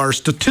continue our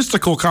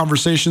statistical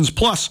conversations,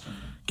 plus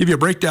give you a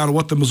breakdown of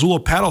what the Missoula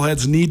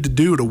Paddleheads need to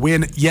do to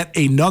win yet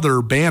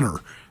another banner.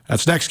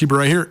 That's next. Keep it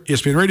right here,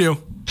 ESPN Radio.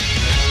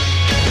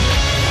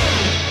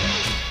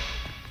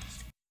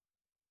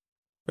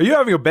 Are you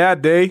having a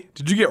bad day?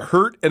 Did you get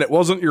hurt and it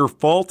wasn't your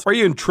fault? Are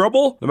you in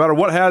trouble? No matter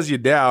what has you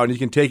down, you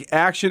can take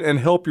action and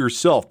help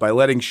yourself by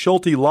letting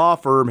Schulte Law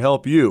Firm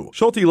help you.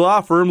 Schulte Law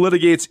Firm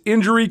litigates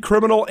injury,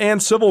 criminal,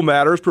 and civil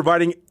matters,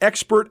 providing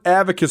expert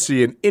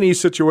advocacy in any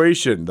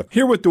situation.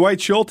 Here with Dwight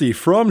Schulte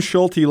from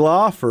Schulte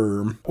Law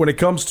Firm. When it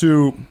comes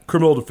to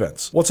criminal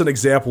defense, what's an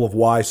example of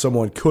why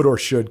someone could or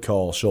should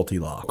call Schulte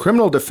Law?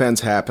 Criminal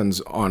defense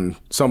happens on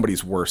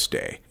somebody's worst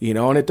day,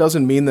 and it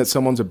doesn't mean that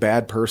someone's a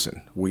bad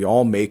person. We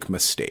all make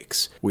mistakes.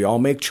 mistakes. We all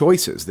make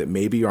choices that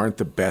maybe aren't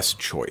the best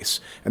choice,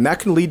 and that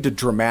can lead to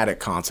dramatic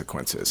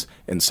consequences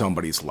in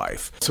somebody's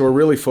life. So we're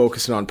really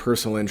focusing on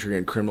personal injury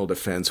and criminal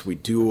defense. We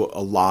do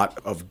a lot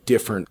of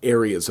different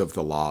areas of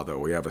the law, though.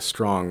 We have a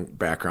strong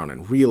background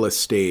in real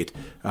estate.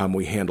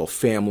 We handle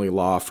family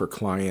law for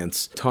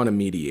clients, a ton of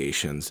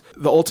mediations.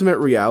 The ultimate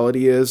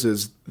reality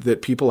is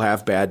that people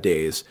have bad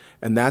days,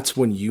 and that's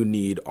when you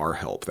need our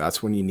help.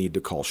 That's when you need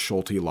to call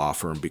Schulte Law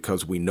Firm,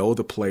 because we know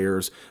the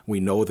players, we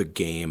know the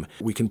game.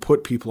 We can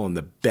put people in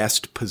the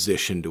best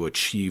position to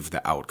achieve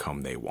the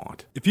outcome they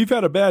want. If you've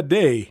had a bad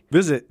day,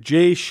 visit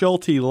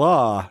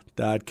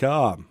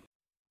jschultelaw.com.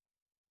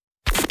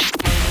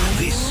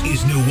 This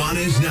is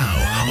Nuanez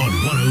Now on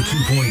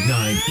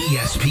 102.9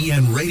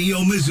 ESPN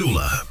Radio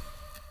Missoula.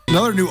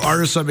 Another new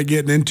artist I've been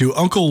getting into,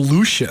 Uncle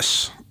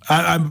Lucius.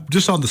 I'm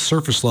just on the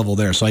surface level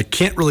there, so I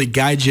can't really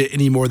guide you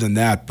any more than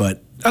that,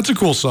 but that's a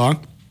cool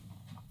song.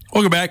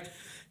 Welcome back,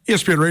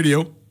 ESPN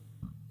Radio.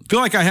 Feel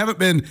like I haven't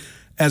been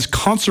as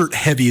concert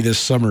heavy this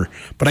summer,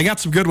 but I got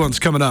some good ones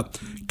coming up.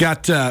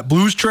 Got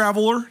Blues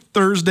Traveler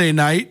Thursday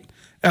night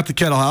at the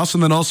Kettle House,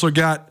 and then also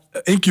got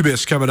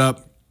Incubus coming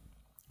up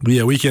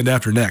the weekend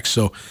after next.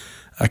 So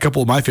a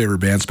couple of my favorite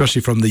bands,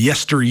 especially from the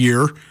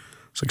yesteryear.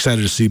 So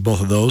excited to see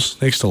both of those.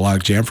 Thanks to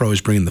Logjam for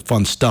always bringing the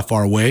fun stuff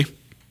our way.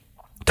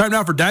 Time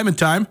now for Diamond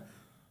Time.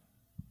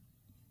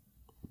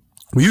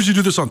 We usually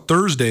do this on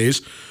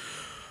Thursdays,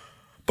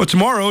 but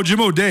tomorrow,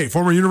 Jim O'Day,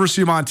 former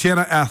University of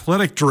Montana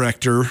athletic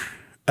director,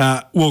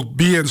 will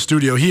be in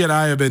studio. He and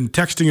I have been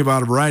texting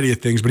about a variety of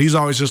things, but he's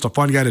always just a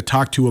fun guy to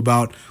talk to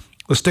about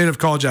the state of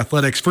college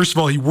athletics. First of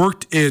all, he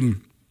worked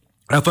in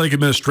athletic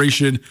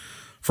administration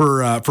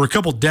for a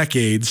couple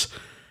decades,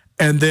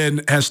 and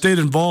then has stayed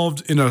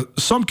involved in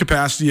some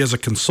capacity as a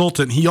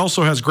consultant. He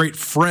also has great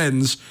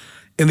friends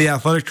in the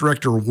athletic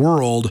director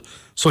world,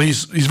 so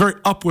he's very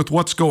up with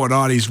what's going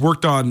on. He's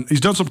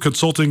done some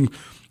consulting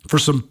for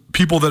some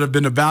people that have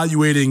been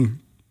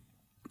evaluating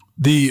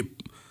the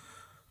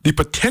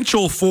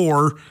potential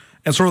for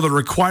and sort of the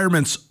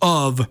requirements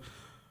of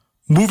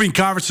moving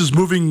conferences,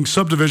 moving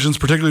subdivisions,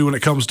 particularly when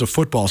it comes to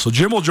football. So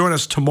Jim will join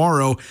us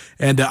tomorrow,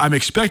 and I'm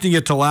expecting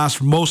it to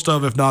last most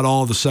of, if not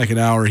all, of the second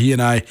hour. He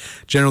and I,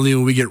 generally,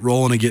 when we get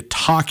rolling and get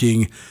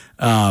talking,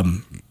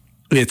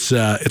 it's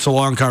a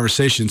long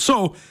conversation.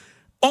 So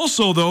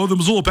also, though, the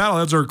Missoula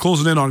Paddleheads are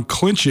closing in on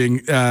clinching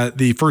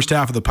the first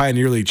half of the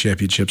Pioneer League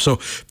Championship. So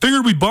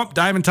figured we'd bump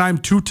Diamond Time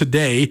to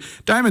today.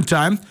 Diamond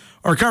Time,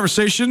 our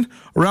conversation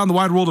around the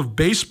wide world of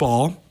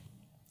baseball,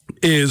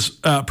 is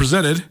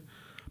presented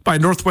by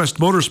Northwest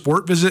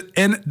Motorsport. Visit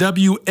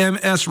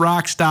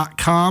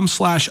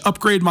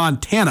nwmsrocks.com/upgrade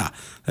Montana.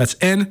 That's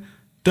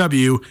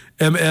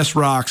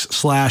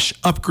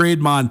nwmsrocks/upgrade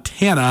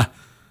Montana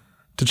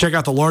to check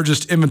out the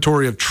largest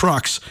inventory of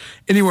trucks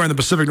anywhere in the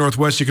Pacific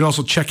Northwest. You can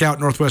also check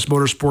out Northwest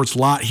Motorsport's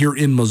lot here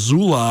in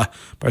Missoula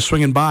by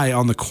swinging by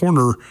on the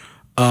corner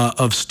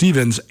of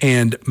Stevens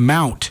and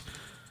Mount.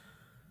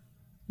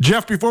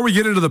 Jeff, before we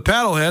get into the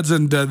Paddleheads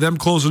and them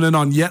closing in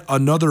on yet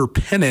another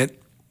pennant,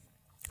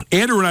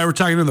 Andrew and I were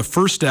talking in the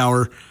first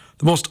hour,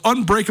 the most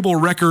unbreakable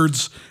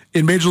records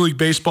in Major League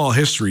Baseball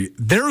history.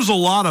 There's a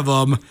lot of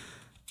them.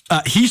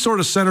 He sort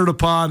of centered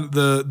upon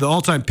the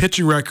all-time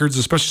pitching records,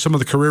 especially some of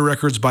the career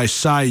records by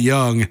Cy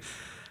Young.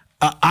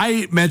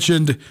 I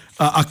mentioned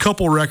a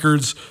couple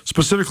records,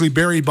 specifically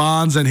Barry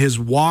Bonds and his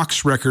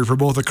walks record for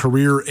both a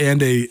career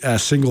and a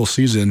single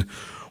season.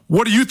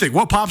 What do you think?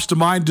 What pops to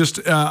mind just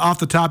off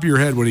the top of your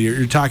head when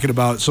you're talking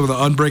about some of the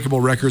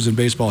unbreakable records in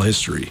baseball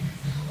history?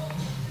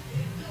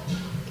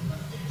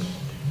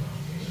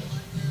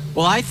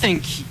 Well, I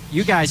think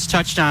you guys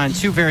touched on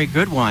two very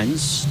good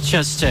ones.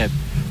 Just to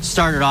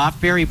start it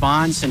off, Barry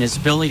Bonds and his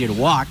ability to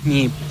walk.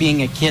 Me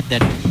being a kid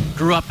that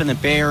grew up in the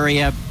Bay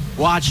Area,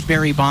 watched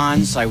Barry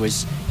Bonds. I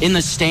was in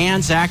the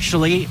stands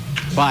actually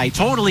by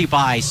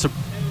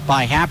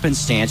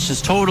happenstance,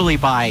 just totally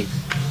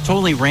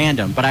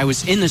random. But I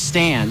was in the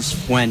stands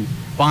when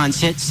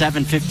Bonds hit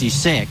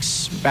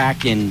 756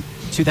 back in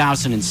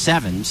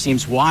 2007.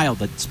 Seems wild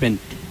that it's been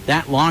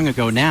that long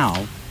ago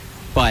now,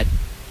 but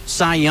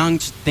Cy Young,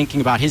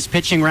 thinking about his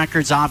pitching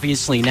records,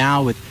 obviously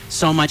now with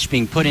so much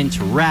being put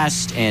into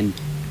rest and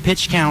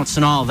pitch counts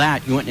and all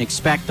that, you wouldn't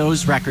expect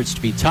those records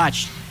to be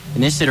touched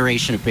in this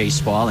iteration of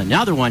baseball.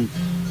 Another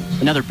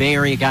Bay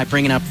Area guy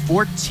bringing up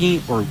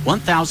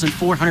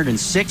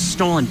 1,406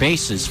 stolen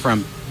bases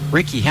from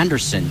Rickey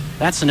Henderson.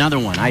 That's another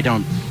one. I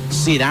don't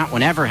see that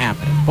one ever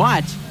happening.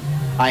 But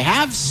I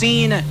have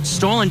seen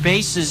stolen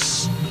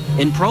bases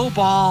in pro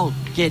ball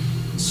get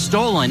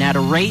stolen at a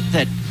rate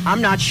that I'm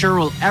not sure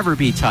will ever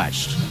be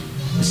touched.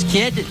 This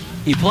kid,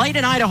 he played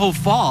in Idaho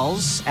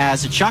Falls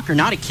as a chucker,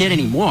 not a kid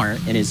anymore,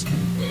 in his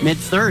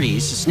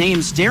mid-30s. His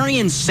name's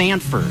Darian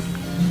Sanford.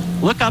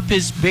 Look up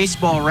his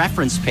baseball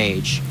reference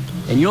page,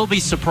 and you'll be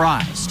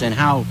surprised at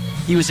how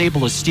he was able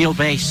to steal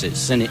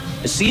bases. And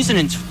a season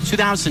in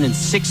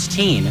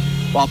 2016,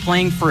 while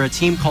playing for a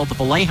team called the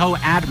Vallejo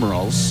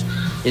Admirals,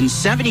 in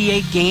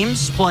 78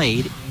 games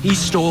played, he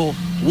stole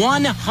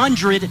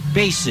 100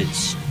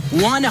 bases.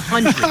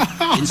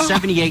 100 in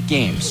 78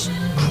 games.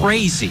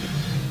 crazy.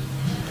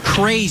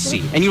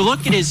 And you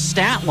look at his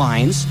stat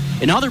lines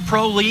in other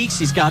pro leagues,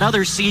 he's got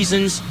other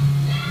seasons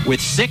with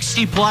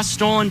 60-plus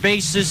stolen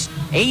bases,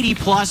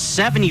 80-plus,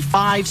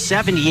 75,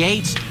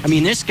 78. I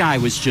mean, this guy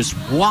was just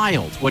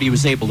wild what he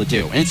was able to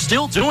do, and it's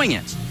still doing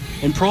it.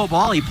 In pro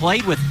ball, he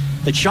played with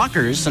the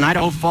Chuckers in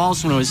Idaho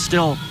Falls when it was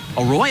still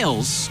a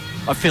Royals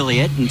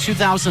affiliate in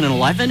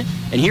 2011,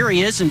 and here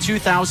he is in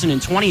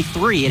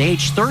 2023 at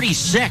age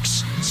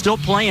 36, still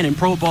playing in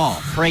pro ball.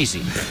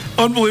 Crazy.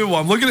 Unbelievable.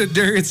 I'm looking at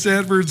Darian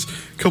Sanford's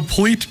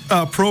complete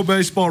pro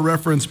baseball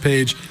reference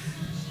page.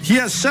 He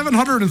has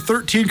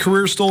 713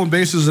 career stolen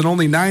bases and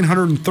only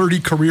 930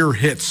 career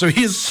hits. So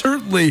he has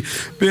certainly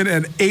been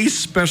an ace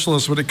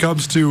specialist when it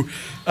comes to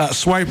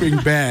swiping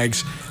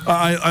bags.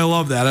 I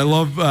love that. I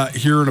love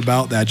hearing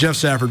about that. Geoff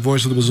Safford,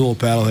 voice of the Missoula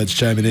Paddleheads,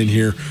 chiming in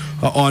here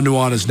on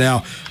Nuanez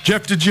Now.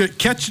 Jeff, did you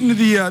catch into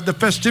the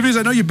festivities?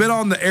 I know you've been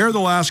on the air the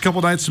last couple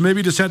nights, so maybe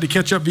you just had to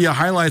catch up via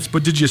highlights,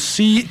 but did you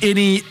see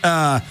any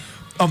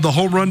of the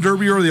home run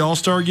derby or the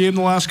All-Star game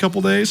the last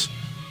couple days?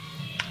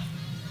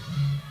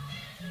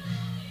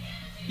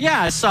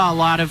 Yeah, I saw a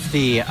lot of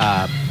the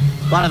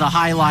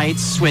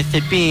highlights, with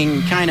it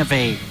being kind of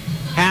a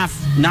half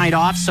night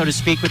off, so to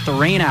speak, with the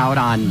rain out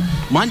on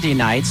Monday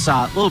night.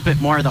 Saw a little bit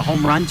more of the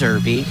home run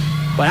derby.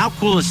 But how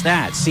cool is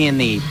that, seeing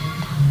the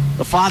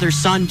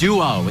father-son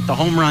duo with the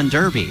home run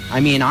derby? I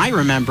mean, I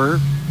remember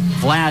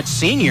Vlad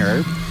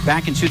Sr.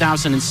 back in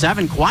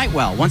 2007 quite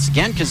well, once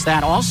again, because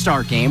that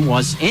All-Star game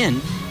was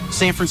in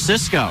San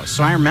Francisco.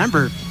 So I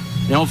remember,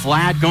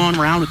 Vlad going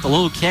around with the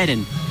little kid,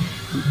 and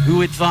who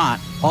would thought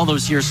all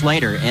those years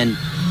later. And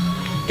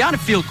got to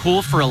feel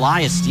cool for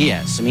Elias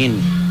Diaz. I mean,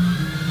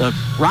 the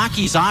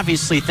Rockies,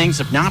 obviously things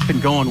have not been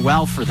going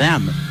well for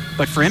them,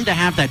 but for him to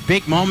have that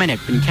big moment,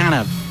 it's been kind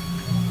of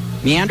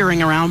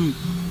meandering around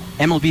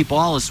MLB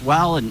ball as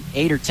well. In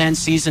 8 or 10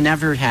 season,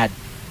 never had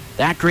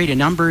that great of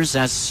numbers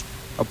as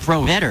a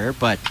pro hitter,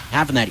 but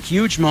having that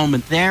huge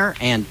moment there.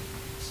 And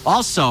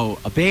also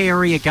a Bay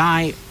Area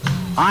guy,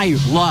 I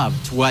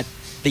loved what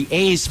the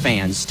A's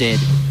fans did,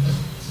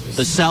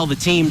 the sell the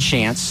team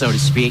chance, so to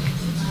speak,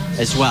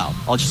 as well.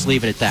 I'll just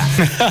leave it at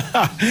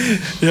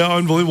that. Yeah,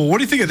 unbelievable. What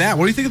do you think of that?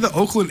 What do you think of the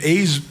Oakland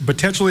A's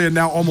potentially and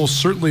now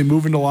almost certainly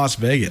moving to Las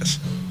Vegas?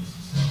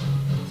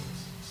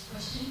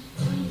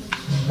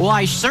 Well,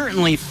 I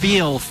certainly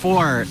feel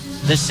for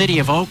the city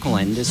of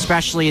Oakland,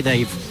 especially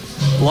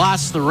they've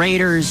lost the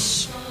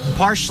Raiders,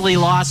 partially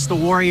lost the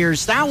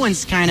Warriors. That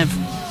one's kind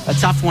of a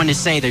tough one to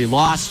say. They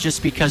lost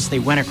just because they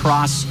went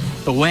across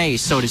the way,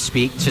 so to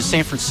speak, to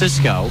San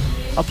Francisco,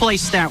 a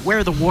place that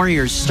where the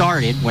Warriors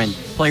started when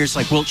players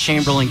like Wilt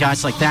Chamberlain,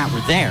 guys like that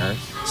were there.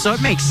 So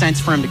it makes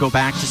sense for him to go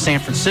back to San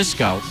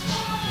Francisco.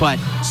 But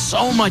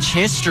so much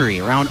history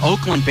around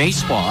Oakland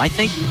baseball. I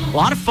think a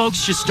lot of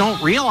folks just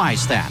don't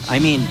realize that. I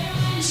mean,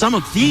 some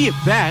of the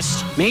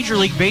best Major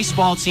League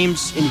Baseball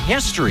teams in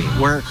history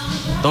were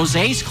those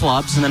A's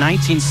clubs in the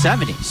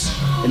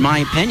 1970s, in my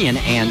opinion.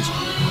 And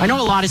I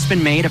know a lot has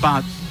been made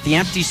about the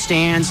empty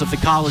stands of the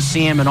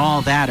Coliseum and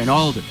all that, and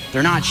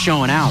they're not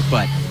showing out.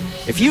 But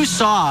if you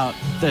saw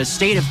the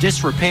state of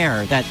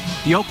disrepair that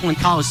the Oakland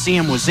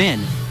Coliseum was in,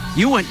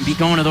 you wouldn't be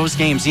going to those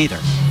games either.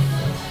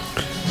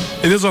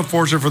 It is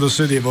unfortunate for the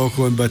city of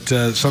Oakland, but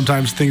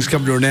sometimes things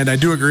come to an end. I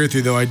do agree with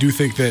you, though. I do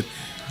think that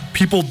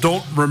people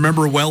don't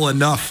remember well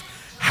enough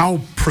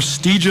how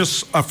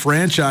prestigious a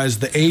franchise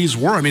the A's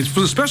were. I mean,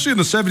 especially in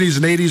the 70s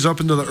and 80s up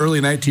into the early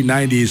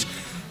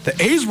 1990s,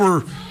 the A's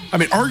were,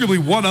 arguably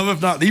one of,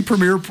 if not the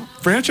premier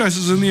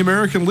franchises in the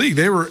American League.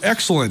 They were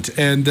excellent,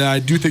 and I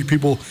do think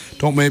people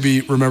don't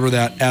maybe remember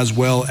that as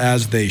well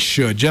as they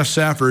should. Geoff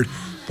Safford,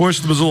 voice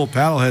of the Missoula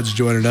Paddleheads,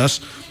 joining us.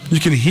 You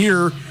can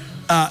hear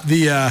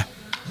the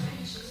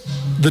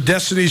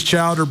Destiny's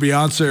Child or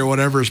Beyonce or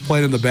whatever is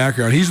playing in the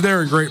background. He's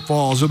there in Great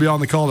Falls. He'll be on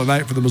the call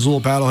tonight for the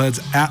Missoula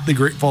Paddleheads at the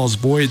Great Falls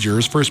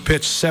Voyagers. First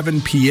pitch,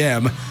 7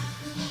 p.m.,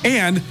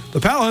 and the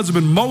Paddleheads have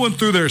been mowing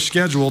through their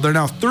schedule. They're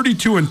now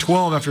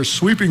 32-12 after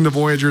sweeping the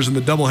Voyagers in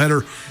the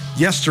doubleheader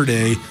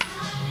yesterday.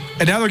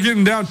 And now they're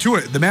getting down to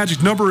it. The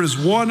magic number is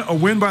 1, a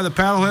win by the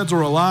Paddleheads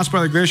or a loss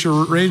by the Glacier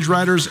Range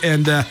Riders,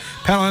 and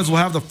Paddleheads will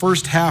have the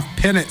first half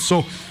pennant.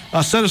 So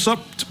set us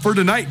up for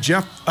tonight,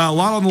 Jeff. A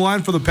lot on the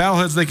line for the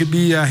Paddleheads. They could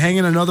be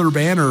hanging another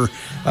banner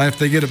if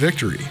they get a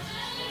victory.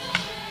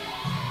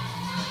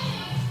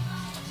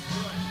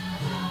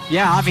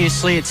 Yeah,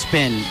 obviously it's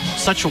been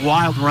such a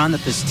wild run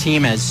that this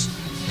team has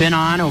been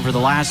on over the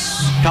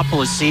last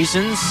couple of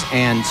seasons,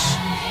 and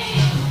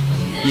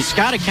you just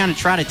got to kind of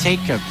try to take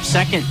a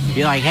second and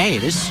be like, hey,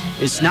 this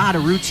is not a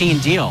routine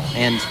deal.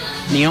 And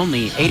in the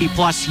only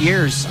 80-plus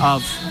years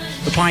of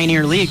the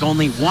Pioneer League,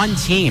 only one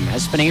team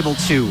has been able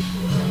to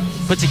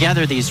put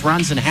together these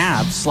runs and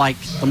halves like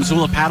the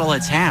Missoula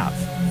Paddleheads have.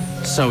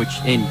 So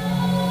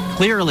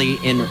clearly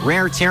in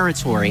rare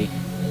territory,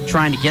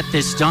 trying to get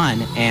this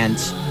done, and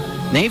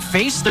they've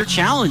faced their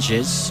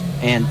challenges,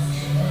 and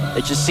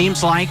it just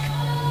seems like,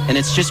 and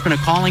it's just been a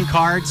calling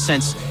card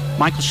since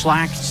Michael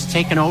Schlack's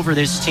taken over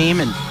this team,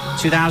 and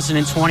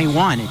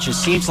 2021. It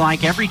just seems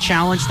like every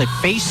challenge that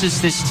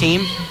faces this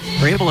team,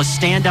 they're able to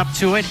stand up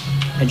to it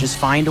and just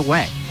find a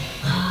way.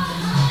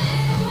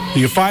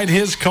 You can find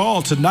his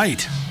call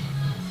tonight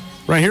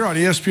right here on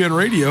ESPN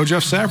Radio.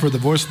 Geoff Safford, the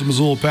voice of the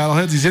Missoula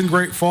Paddleheads. He's in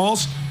Great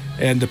Falls,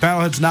 and the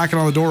Paddleheads knocking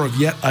on the door of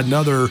yet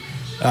another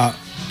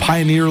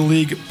Pioneer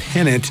League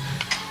pennant.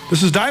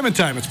 This is Diamond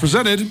Time. It's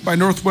presented by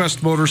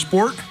Northwest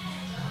Motorsport.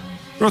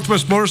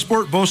 Northwest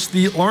Motorsport boasts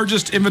the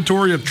largest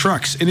inventory of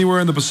trucks anywhere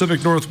in the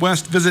Pacific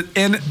Northwest. Visit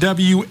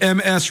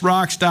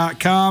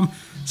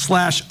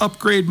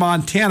nwmsrocks.com/upgrade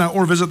Montana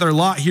or visit their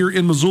lot here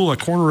in Missoula,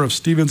 corner of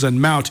Stevens and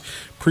Mount.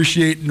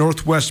 Appreciate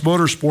Northwest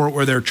Motorsport,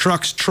 where their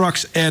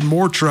trucks, and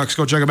more trucks.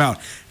 Go check them out.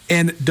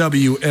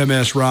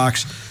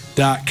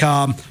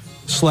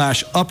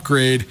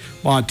 nwmsrocks.com/upgrade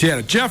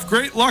Montana. Geoff,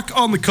 great luck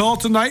on the call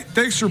tonight.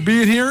 Thanks for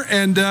being here,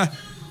 and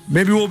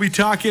maybe we'll be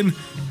talking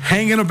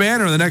hanging a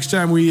banner the next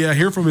time we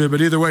hear from you.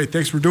 But either way,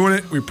 thanks for doing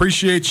it. We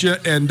appreciate you,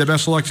 and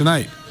best of luck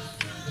tonight.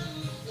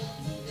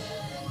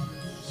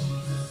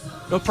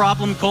 No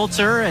problem,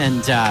 Colter,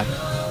 and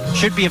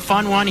should be a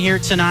fun one here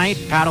tonight.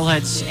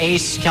 Paddleheads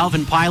ace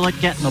Kelvin Pilot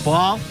getting the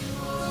ball.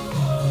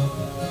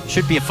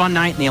 Should be a fun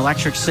night in the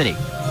Electric City.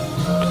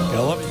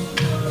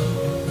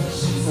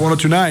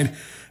 1029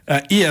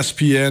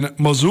 ESPN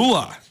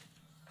Missoula.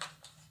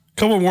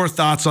 Couple more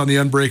thoughts on the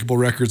unbreakable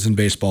records in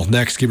baseball.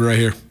 Next, keep it right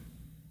here.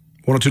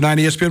 1029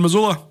 ESPN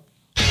Missoula.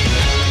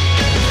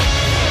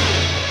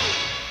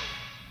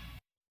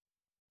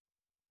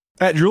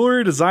 At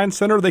Jewelry Design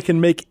Center, they can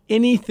make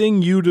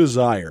anything you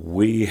desire.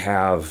 We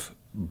have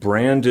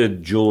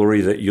branded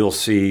jewelry that you'll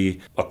see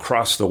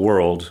across the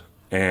world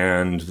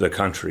and the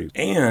country.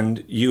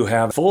 And you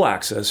have full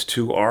access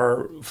to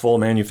our full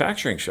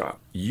manufacturing shop.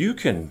 You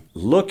can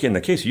look in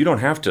the case. You don't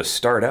have to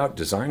start out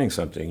designing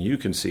something. You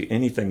can see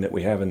anything that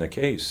we have in the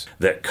case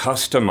that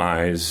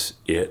customize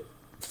it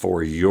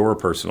for your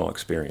personal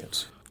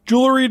experience.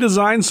 Jewelry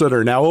Design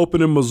Center, now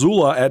open in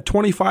Missoula at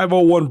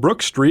 2501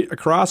 Brook Street,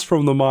 across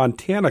from the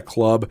Montana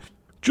Club.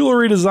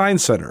 Jewelry Design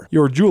Center,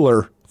 your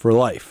jeweler for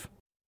life.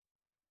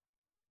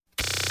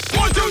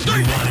 1, 2,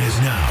 3.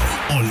 Nuanez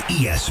now on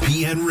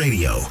ESPN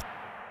Radio.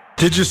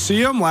 Did you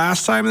see them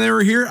last time they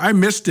were here? I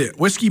missed it.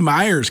 Whiskey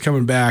Myers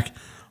coming back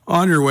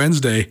on your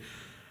Wednesday.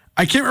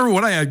 I can't remember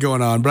what I had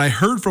going on, but I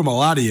heard from a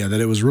lot of you that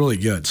it was really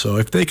good. So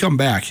if they come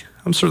back,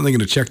 I'm certainly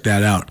going to check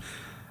that out.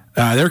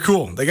 They're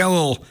cool. They got a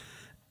little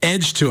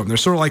edge to them. They're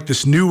sort of like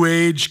this new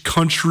age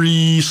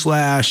country /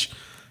 got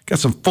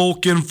some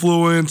folk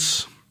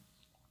influence,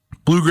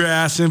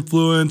 bluegrass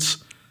influence.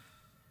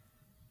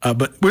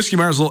 But Whiskey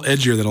Myers is a little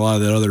edgier than a lot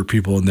of the other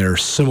people in their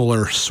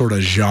similar sort of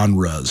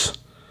genres.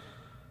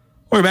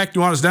 Welcome back to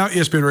Nuanez Now,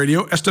 ESPN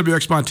Radio,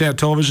 SWX Montana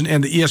Television,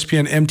 and the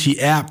ESPN MT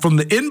app. From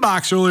the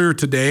inbox earlier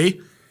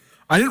today,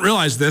 I didn't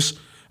realize this,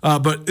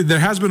 but there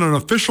has been an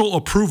official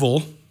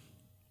approval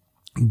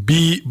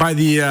by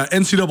the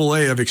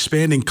NCAA of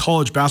expanding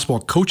college basketball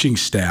coaching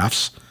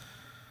staffs.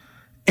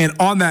 And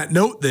on that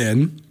note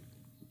then,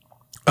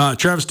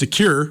 Travis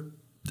DeCure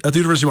at the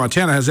University of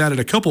Montana has added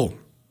a couple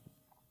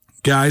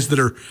guys that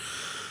are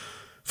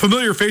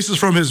familiar faces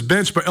from his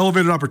bench but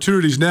elevated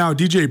opportunities now.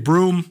 DJ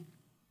Broom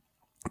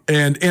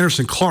and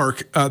Anderson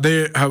Clark,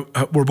 they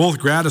were both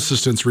grad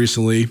assistants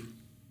recently.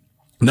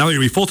 Now they're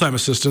going to be full-time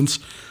assistants,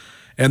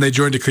 and they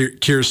joined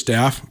DeCure's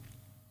staff.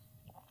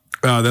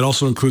 That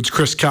also includes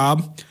Chris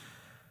Cobb,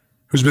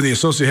 who's been the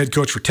associate head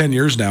coach for 10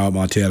 years now at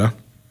Montana.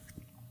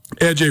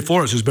 And Jay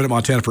Flores, who's been at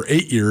Montana for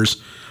 8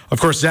 years. Of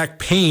course, Zach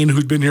Payne,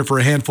 who'd been here for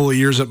a handful of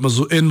years in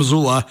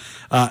Missoula,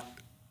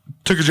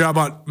 took a job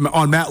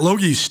on Matt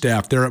Logie's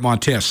staff there at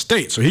Montana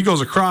State. So he goes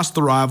across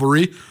the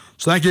rivalry.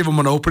 So that gave him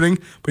an opening.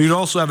 But he'd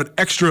also have an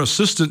extra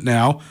assistant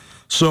now.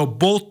 So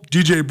both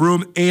DJ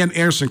Broom and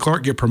Anderson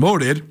Clark get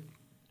promoted.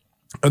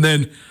 And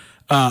then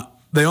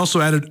they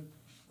also added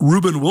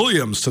Ruben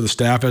Williams to the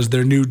staff as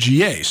their new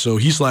GA. So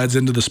he slides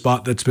into the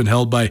spot that's been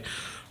held by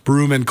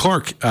Broom and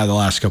Clark the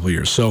last couple of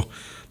years. So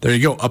there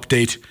you go.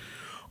 Update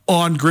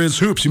on Grizz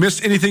Hoops. You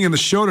missed anything in the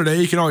show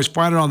today, you can always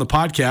find it on the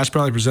podcast,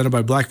 probably presented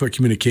by Blackfoot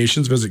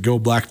Communications. Visit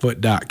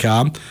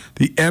goblackfoot.com.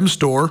 The M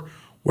Store,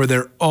 where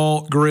they're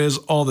all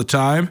Grizz all the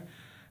time.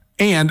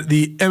 And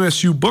the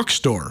MSU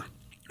Bookstore,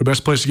 the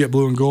best place to get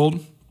blue and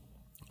gold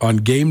on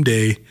game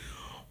day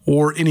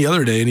or any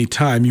other day,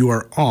 anytime you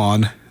are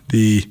on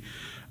the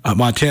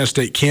Montana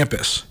State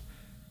campus.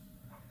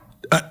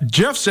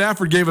 Geoff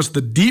Safford gave us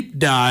the deep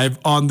dive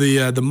on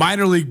the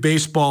minor league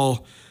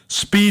baseball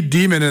speed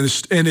demon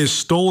and his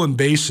stolen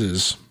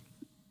bases.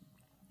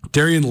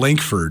 Darian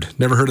Lankford,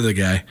 never heard of the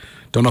guy.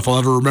 Don't know if I'll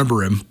ever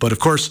remember him, but of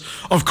course,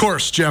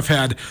 Geoff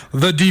had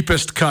the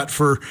deepest cut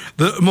for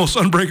the most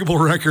unbreakable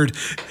record.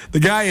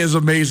 The guy is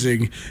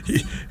amazing.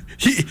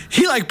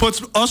 He like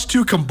puts us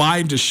two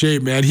combined to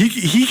shame, man.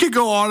 He could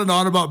go on and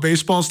on about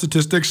baseball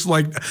statistics.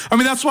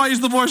 That's why he's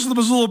the voice of the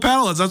Missoula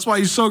Paddleheads. That's why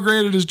he's so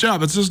great at his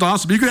job. It's just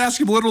awesome. You could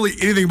ask him literally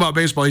anything about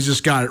baseball. He's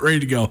just got it ready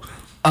to go.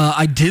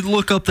 I did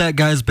look up that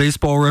guy's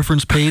baseball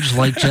reference page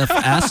like Jeff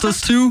asked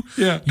us to.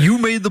 Yeah. You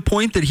made the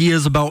point that he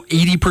has about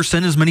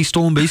 80% as many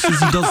stolen bases as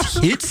he does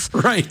hits.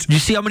 Right. Did you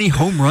see how many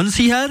home runs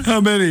he had?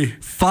 How many?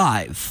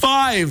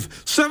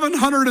 5.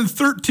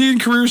 713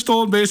 career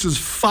stolen bases,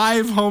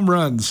 5 home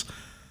runs.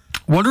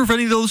 Wonder if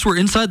any of those were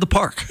inside the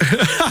park.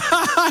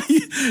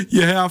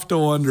 You have to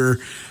wonder.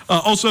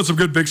 Also had some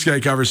good Big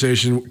Sky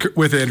conversation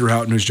with Andrew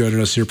Houghton, who's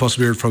joining us here. Plus,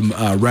 we heard from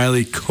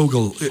Riley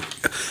Kogelshak,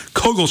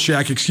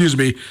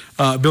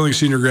 Billings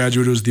senior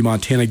graduate, who was the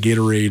Montana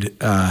Gatorade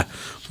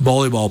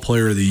volleyball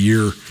player of the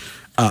year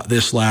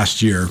this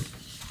last year.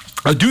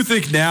 I do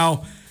think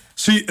now,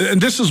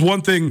 and this is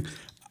one thing,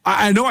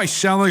 I know I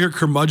sound like a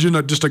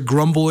curmudgeon, just a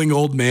grumbling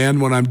old man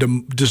when I'm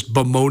just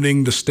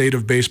bemoaning the state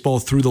of baseball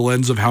through the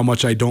lens of how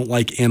much I don't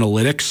like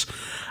analytics.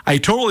 I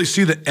totally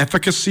see the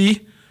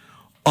efficacy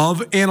of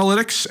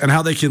analytics and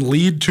how they can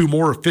lead to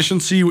more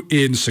efficiency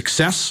in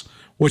success,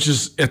 which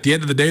is, at the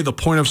end of the day, the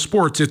point of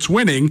sports. It's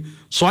winning,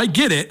 so I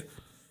get it.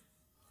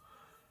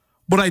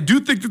 But I do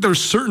think that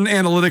there's certain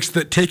analytics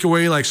that take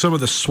away like some of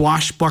the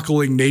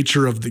swashbuckling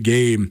nature of the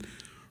game.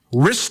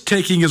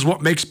 Risk-taking is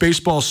what makes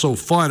baseball so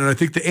fun, and I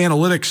think the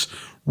analytics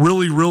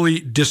really, really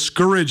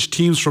discourage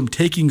teams from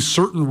taking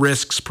certain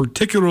risks,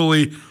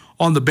 particularly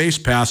on the base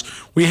pass.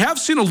 We have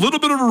seen a little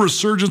bit of a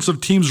resurgence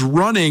of teams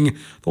running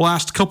the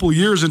last couple of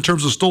years in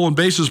terms of stolen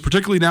bases,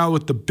 particularly now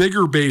with the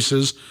bigger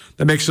bases.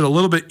 That makes it a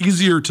little bit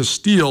easier to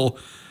steal,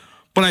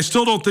 but I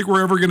still don't think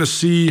we're ever going to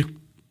see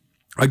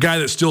a guy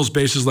that steals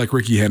bases like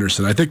Ricky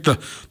Henderson. I think the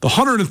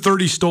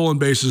 130 stolen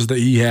bases that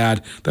he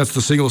had, that's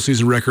the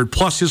single-season record,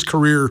 plus his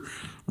career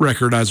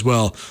record as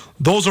well.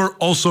 Those are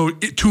also,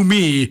 to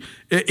me,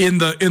 in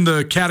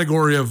the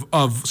category of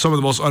some of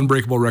the most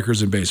unbreakable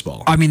records in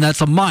baseball. I mean, that's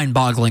a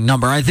mind-boggling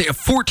number. I think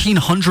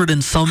 1,400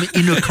 and some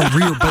in a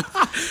career, but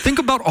think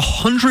about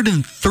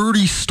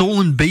 130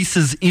 stolen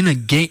bases in a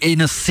game, in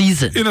a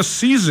season. In a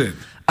season.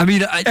 I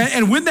mean,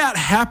 and when that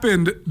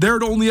happened, there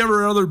had only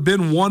ever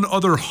been one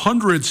other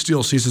 100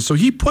 steal season. So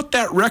he put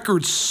that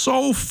record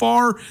so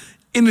far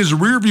in his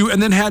rear view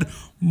and then had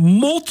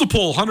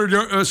multiple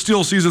 100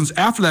 steal seasons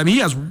after that. I mean,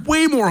 he has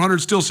way more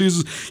 100 steal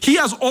seasons. He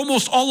has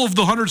almost all of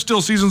the 100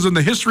 steal seasons in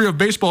the history of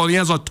baseball, and he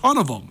has a ton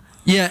of them.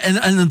 Yeah,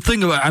 and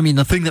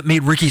the thing that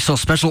made Ricky so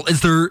special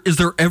is there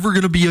ever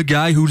going to be a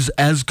guy who's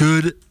as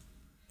good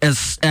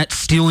at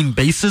stealing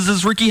bases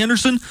as Ricky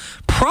Henderson?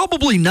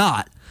 Probably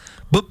not.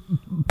 But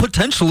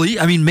potentially,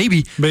 I mean,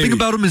 maybe. Think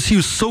about him as he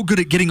was so good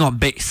at getting on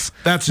base.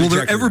 Will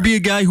there ever be a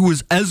guy who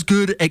is as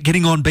good at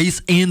getting on base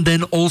and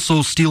then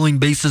also stealing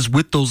bases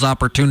with those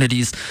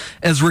opportunities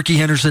as Ricky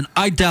Henderson?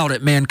 I doubt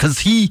it, man, because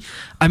he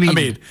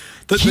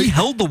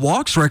held the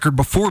walks record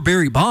before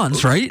Barry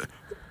Bonds, right?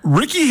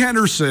 Ricky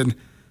Henderson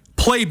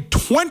played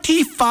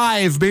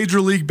 25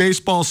 Major League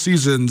Baseball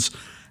seasons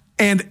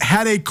and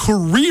had a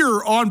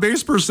career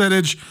on-base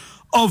percentage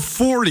of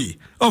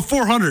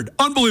 400.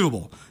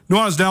 Unbelievable.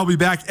 Nuanez Now will be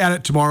back at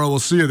it tomorrow. We'll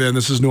see you then.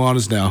 This is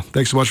Nuanez Now.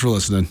 Thanks so much for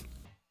listening.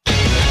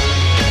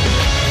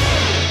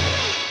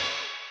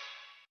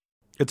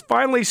 It's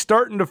finally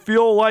starting to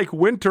feel like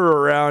winter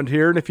around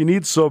here, and if you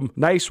need some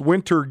nice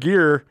winter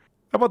gear,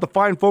 how about the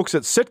fine folks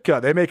at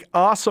Sitka? They make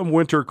awesome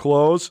winter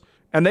clothes,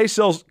 and they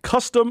sell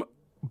custom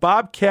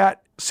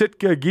Bobcat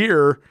Sitka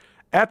gear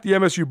at the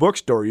MSU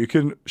Bookstore. You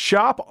can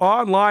shop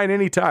online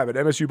anytime at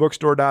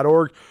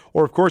msubookstore.org,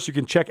 or of course you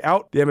can check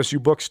out the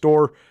MSU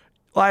Bookstore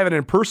live and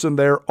in person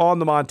there on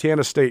the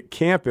Montana State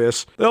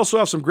campus. They also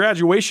have some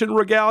graduation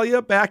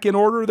regalia back in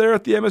order there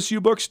at the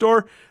MSU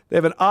Bookstore. They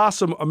have an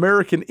awesome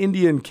American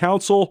Indian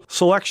Council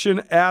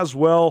selection as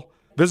well.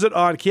 Visit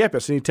on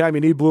campus anytime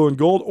you need blue and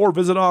gold, or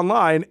visit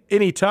online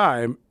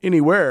anytime,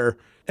 anywhere,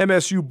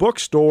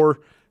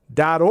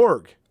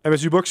 msubookstore.org.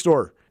 MSU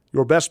Bookstore,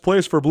 your best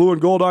place for blue and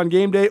gold on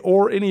game day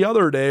or any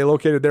other day,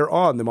 located there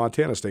on the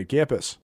Montana State campus.